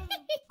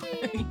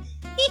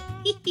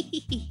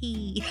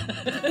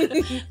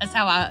 That's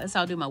how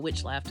I do my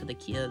witch laugh to the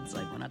kids,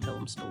 like when I tell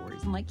them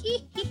stories. I'm like,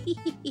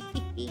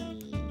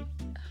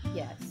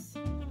 Yes.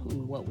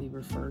 What we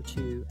refer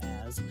to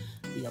as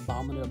the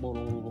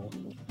abominable.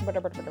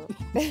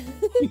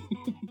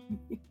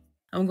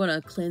 I'm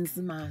gonna cleanse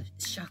my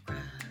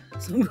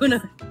chakras.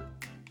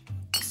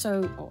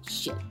 Oh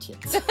shit,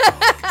 tits.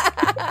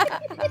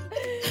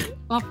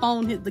 My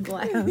phone hit the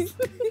glass.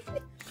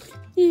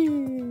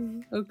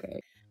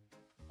 Okay.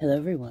 Hello,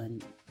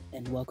 everyone,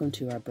 and welcome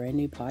to our brand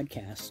new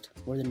podcast,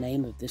 where the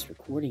name of this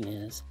recording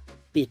is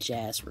Bitch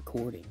Ass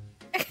Recording.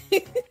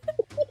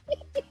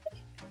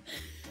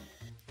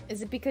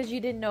 Is it because you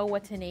didn't know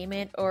what to name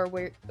it, or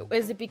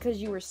is it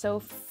because you were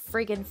so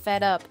friggin'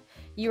 fed up?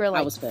 You were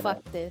like,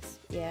 fuck this.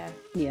 Yeah.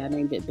 Yeah, I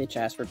named it Bitch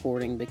Ass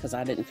Recording because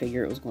I didn't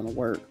figure it was going to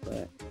work,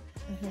 but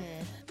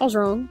I was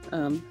wrong.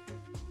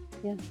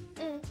 Yeah.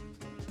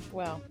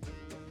 Well,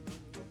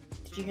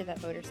 did you hear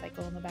that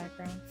motorcycle in the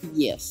background?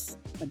 Yes,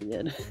 I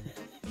did.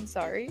 I'm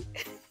sorry.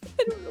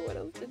 I don't know what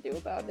else to do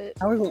about it.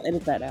 How are we going to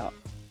edit that out?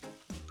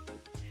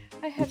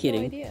 I have no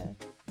idea.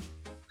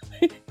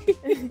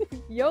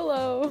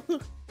 YOLO.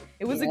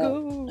 It was a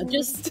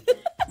ghost.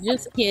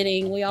 Just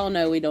kidding. We all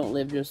know we don't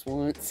live just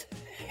once.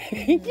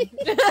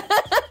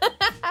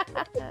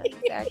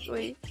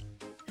 Exactly.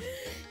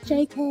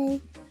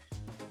 JK.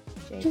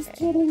 Just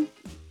kidding.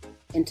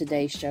 In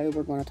today's show,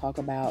 we're going to talk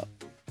about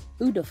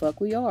who the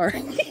fuck we are.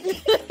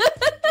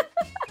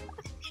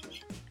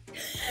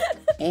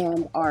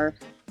 And our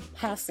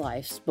past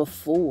lives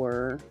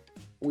before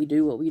we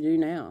do what we do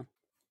now.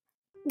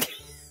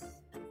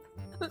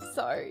 I'm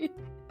sorry.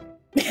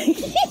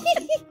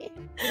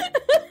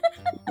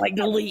 Like,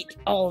 delete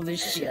all of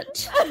this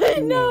shit. I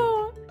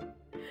know.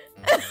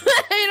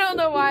 I don't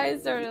know why I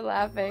started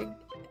laughing.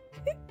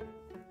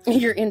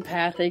 You're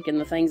empathic, and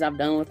the things I've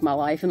done with my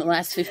life in the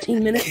last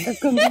 15 minutes have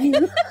come to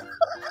you.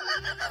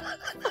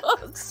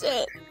 Oh,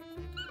 shit.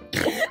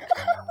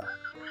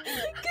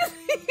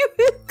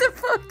 What the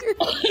fuck?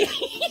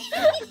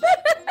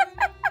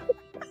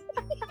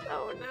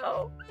 Oh,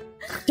 no.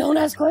 Don't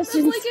ask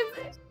questions. That's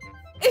like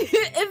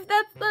if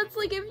that's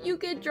like if you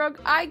get drunk,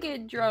 I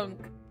get drunk.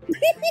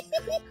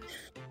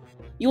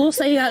 You will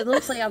say,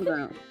 let's say I'm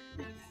drunk.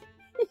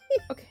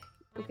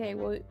 Okay,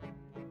 well,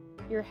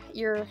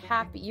 you're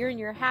happy. You're in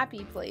your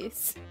happy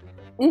place.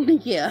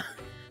 Yeah.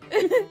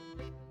 I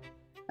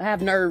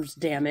have nerves,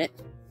 damn it.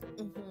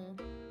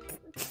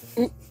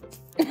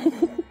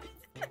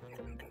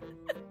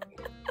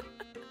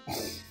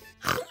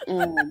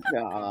 Oh my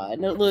god.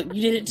 No, look,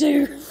 you did it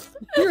too.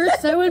 You were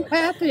so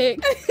empathic.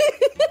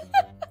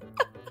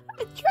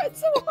 I tried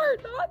so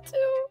hard not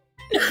to.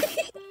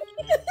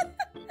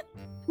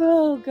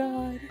 Oh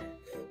god.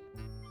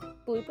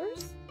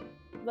 Bloopers?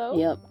 Though?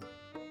 Yep.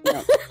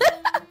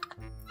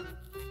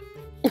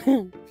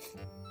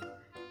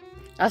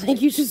 I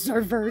think you should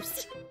start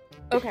first.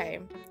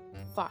 Okay.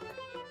 Fuck.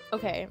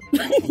 Okay.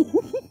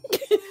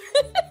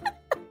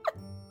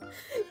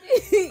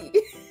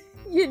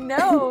 You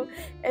know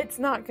it's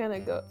not gonna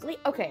go.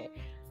 Okay.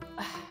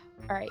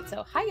 All right.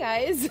 So, hi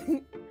guys.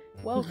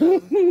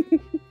 Welcome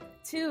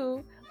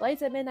to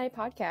Lights at Midnight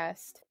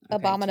podcast. Okay,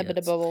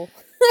 Abominable.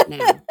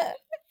 Now.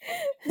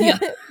 Yeah.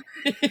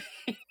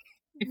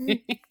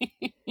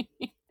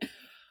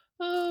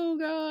 Oh,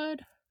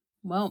 God.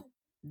 Well,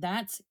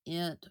 that's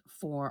it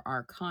for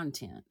our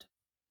content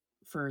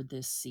for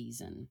this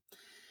season.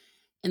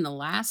 In the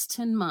last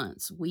 10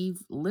 months,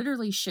 we've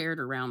literally shared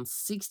around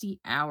 60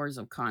 hours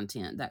of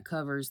content that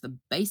covers the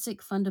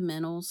basic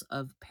fundamentals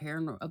of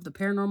the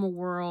paranormal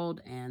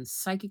world and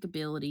psychic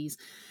abilities,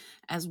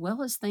 as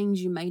well as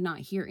things you may not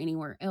hear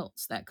anywhere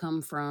else that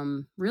come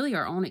from really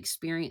our own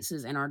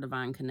experiences and our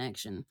divine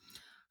connection.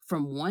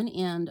 From one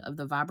end of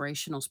the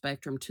vibrational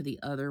spectrum to the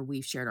other,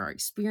 we've shared our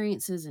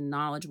experiences and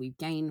knowledge we've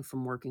gained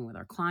from working with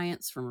our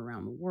clients from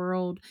around the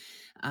world,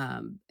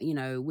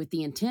 with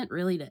the intent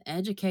really to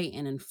educate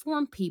and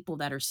inform people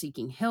that are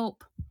seeking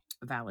help,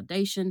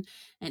 validation,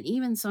 and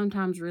even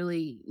sometimes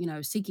really,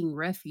 seeking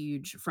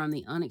refuge from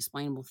the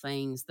unexplainable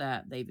things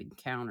that they've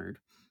encountered.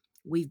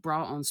 We've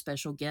brought on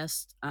special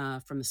guests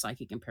from the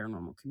psychic and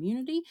paranormal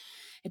community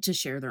to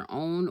share their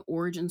own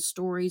origin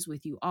stories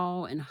with you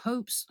all in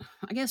hopes,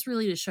 I guess,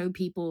 really to show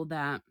people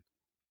that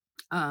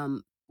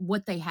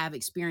what they have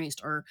experienced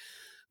or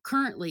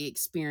currently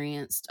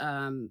experienced,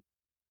 you're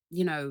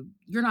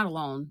not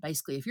alone.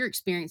 Basically, if you're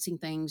experiencing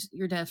things,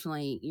 you're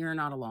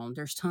not alone.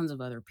 There's tons of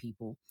other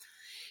people.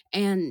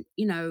 And,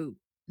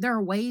 there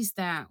are ways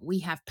that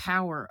we have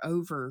power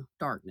over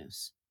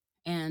darkness.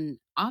 And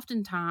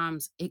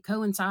oftentimes it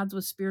coincides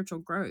with spiritual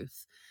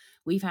growth.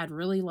 We've had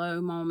really low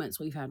moments,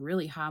 we've had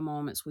really high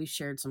moments, we've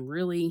shared some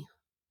really,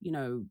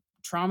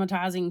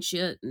 traumatizing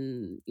shit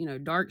and,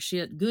 dark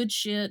shit, good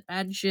shit,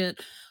 bad shit,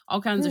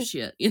 all kinds of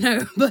shit,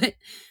 but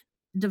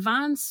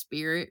divine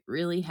spirit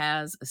really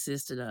has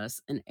assisted us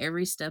in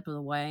every step of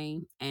the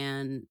way.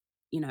 And,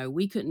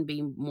 we couldn't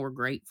be more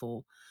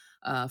grateful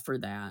for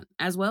that,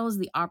 as well as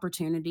the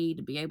opportunity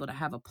to be able to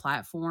have a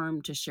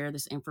platform to share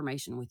this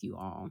information with you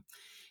all.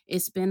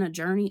 It's been a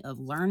journey of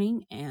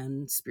learning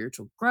and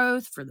spiritual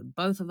growth for the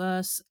both of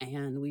us,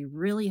 and we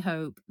really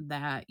hope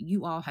that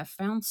you all have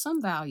found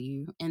some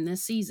value in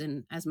this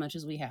season as much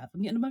as we have.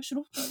 I'm getting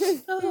emotional.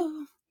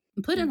 Oh,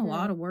 put in a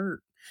lot of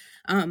work.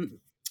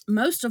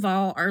 Most of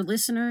all, our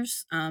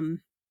listeners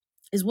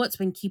is what's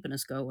been keeping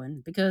us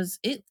going, because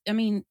it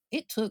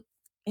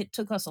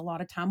took us a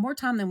lot of time, more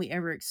time than we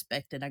ever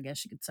expected, I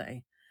guess you could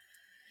say,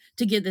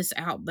 to get this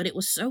out, but it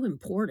was so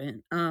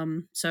important.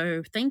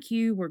 So thank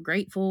you. We're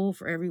grateful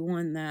for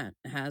everyone that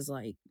has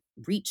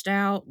reached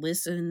out,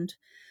 listened,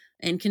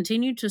 and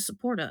continued to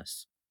support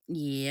us.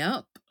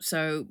 Yep.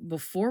 So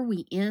before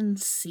we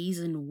end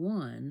season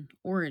 1,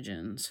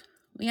 Origins,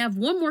 we have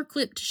one more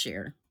clip to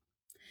share.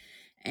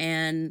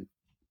 And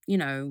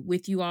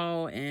with you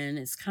all, and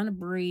it's kind of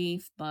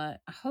brief,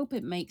 but I hope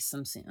it makes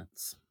some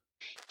sense.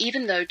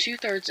 Even though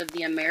 2/3 of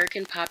the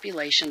American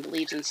population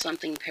believes in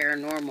something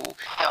paranormal,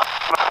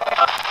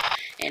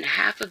 and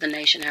half of the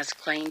nation has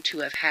claimed to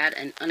have had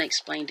an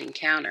unexplained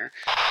encounter,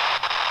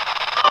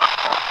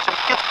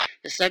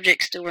 the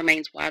subject still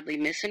remains widely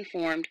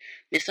misinformed,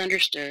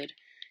 misunderstood,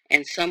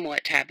 and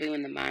somewhat taboo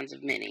in the minds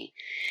of many.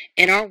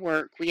 In our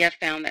work, we have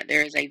found that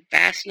there is a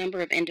vast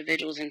number of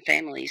individuals and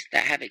families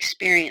that have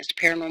experienced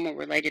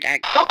paranormal-related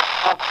activity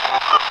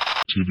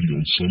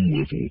on some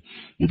level,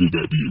 whether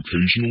that be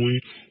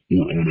occasionally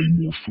or on a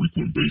more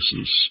frequent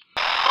basis.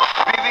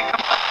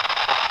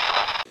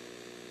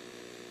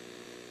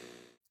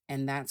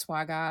 And that's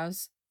why,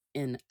 guys,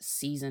 in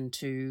season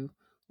 2,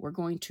 we're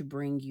going to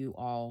bring you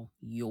all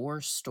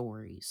your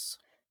stories.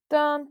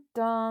 Dun,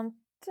 dun,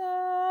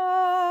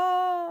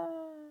 dun.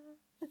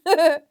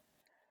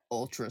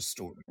 Ultra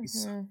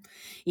stories.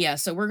 Yeah,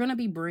 so we're going to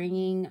be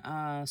bringing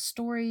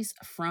stories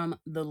from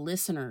the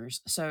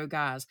listeners. So,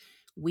 guys,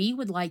 we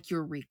would like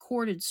your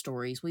recorded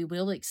stories. We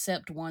will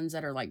accept ones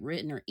that are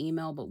written or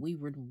email, but we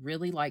would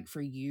really like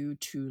for you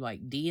to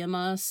DM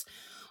us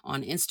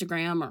on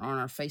Instagram or on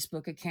our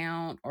Facebook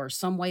account, or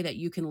some way that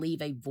you can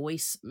leave a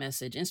voice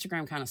message.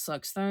 Instagram kind of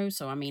sucks though.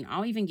 So,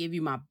 I'll even give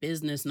you my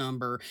business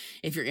number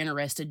if you're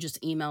interested.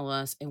 Just email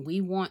us, and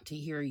we want to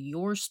hear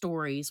your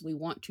stories. We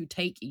want to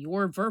take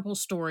your verbal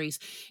stories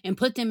and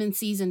put them in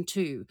season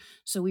 2.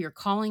 So we are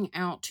calling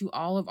out to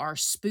all of our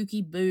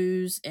spooky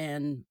boos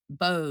and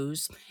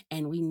bows,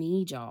 and we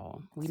need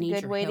y'all. We need your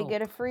help. Good way to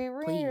get a free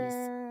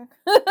reader.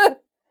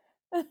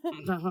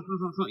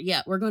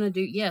 Yeah, we're going to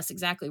do, yes,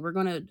 exactly. We're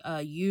going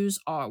to use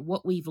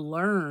what we've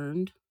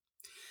learned.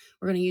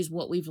 We're going to use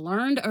what we've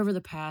learned over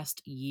the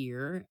past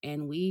year,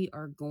 and we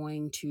are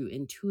going to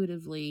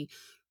intuitively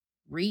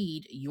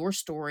read your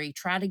story,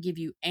 try to give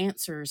you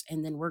answers,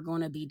 and then we're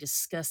going to be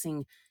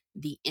discussing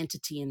the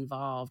entity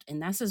involved.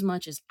 And that's as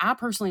much as I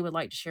personally would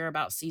like to share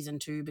about season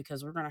 2,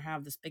 because we're going to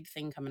have this big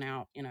thing coming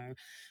out,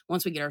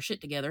 once we get our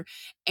shit together.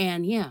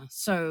 And yeah,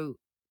 so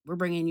we're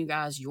bringing you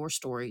guys your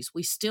stories.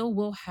 We still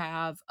will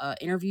have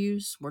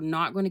interviews. We're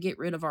not going to get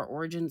rid of our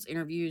origins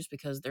interviews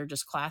because they're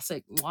just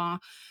classic. Mwah.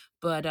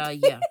 But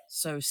yeah,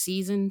 so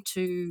season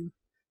 2,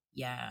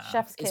 yeah,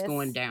 Chef's is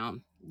going kiss.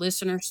 down.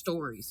 Listener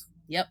stories.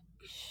 Yep.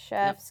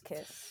 Chef's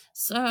kiss.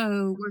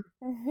 So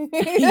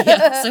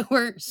so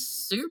we're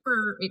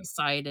super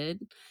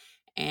excited,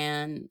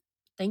 and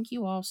thank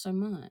you all so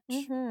much.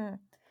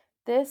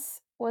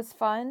 This was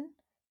fun,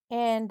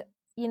 and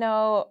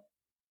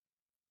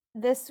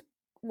this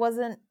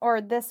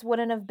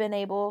wouldn't have been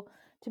able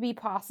to be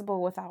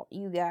possible without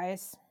you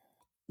guys.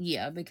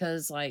 Yeah,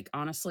 because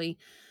honestly,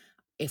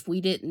 if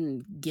we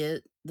didn't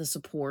get the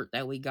support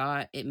that we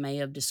got, it may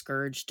have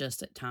discouraged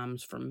us at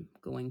times from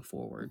going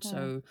forward.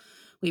 So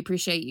we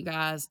appreciate you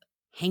guys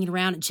hanging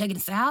around and checking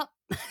us out.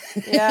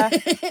 Yeah.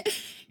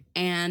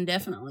 And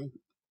definitely,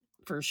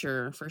 for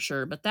sure.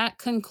 But that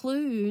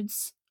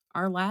concludes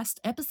our last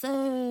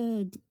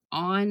episode.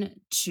 On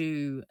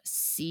to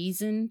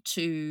season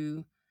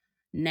 2,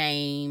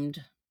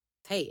 named...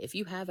 Hey, if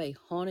you have a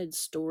haunted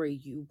story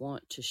you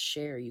want to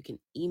share, you can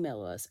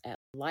email us at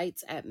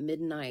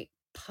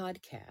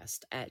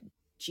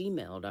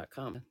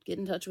lightsatmidnightpodcast@gmail.com. Get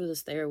in touch with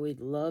us there.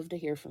 We'd love to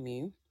hear from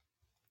you.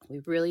 We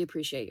really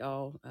appreciate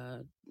y'all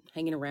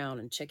hanging around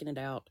and checking it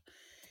out.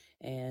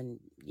 And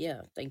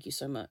yeah, thank you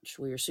so much.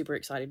 We are super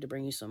excited to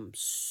bring you some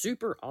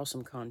super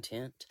awesome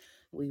content.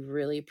 We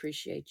really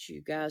appreciate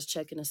you guys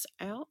checking us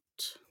out.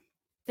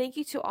 Thank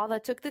you to all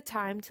that took the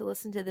time to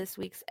listen to this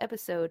week's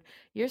episode.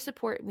 Your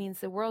support means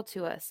the world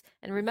to us.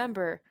 And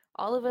remember,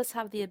 all of us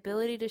have the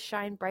ability to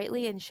shine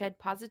brightly and shed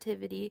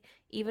positivity,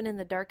 even in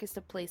the darkest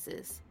of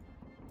places.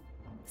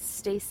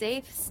 Stay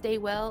safe, stay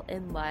well,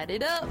 and light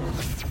it up!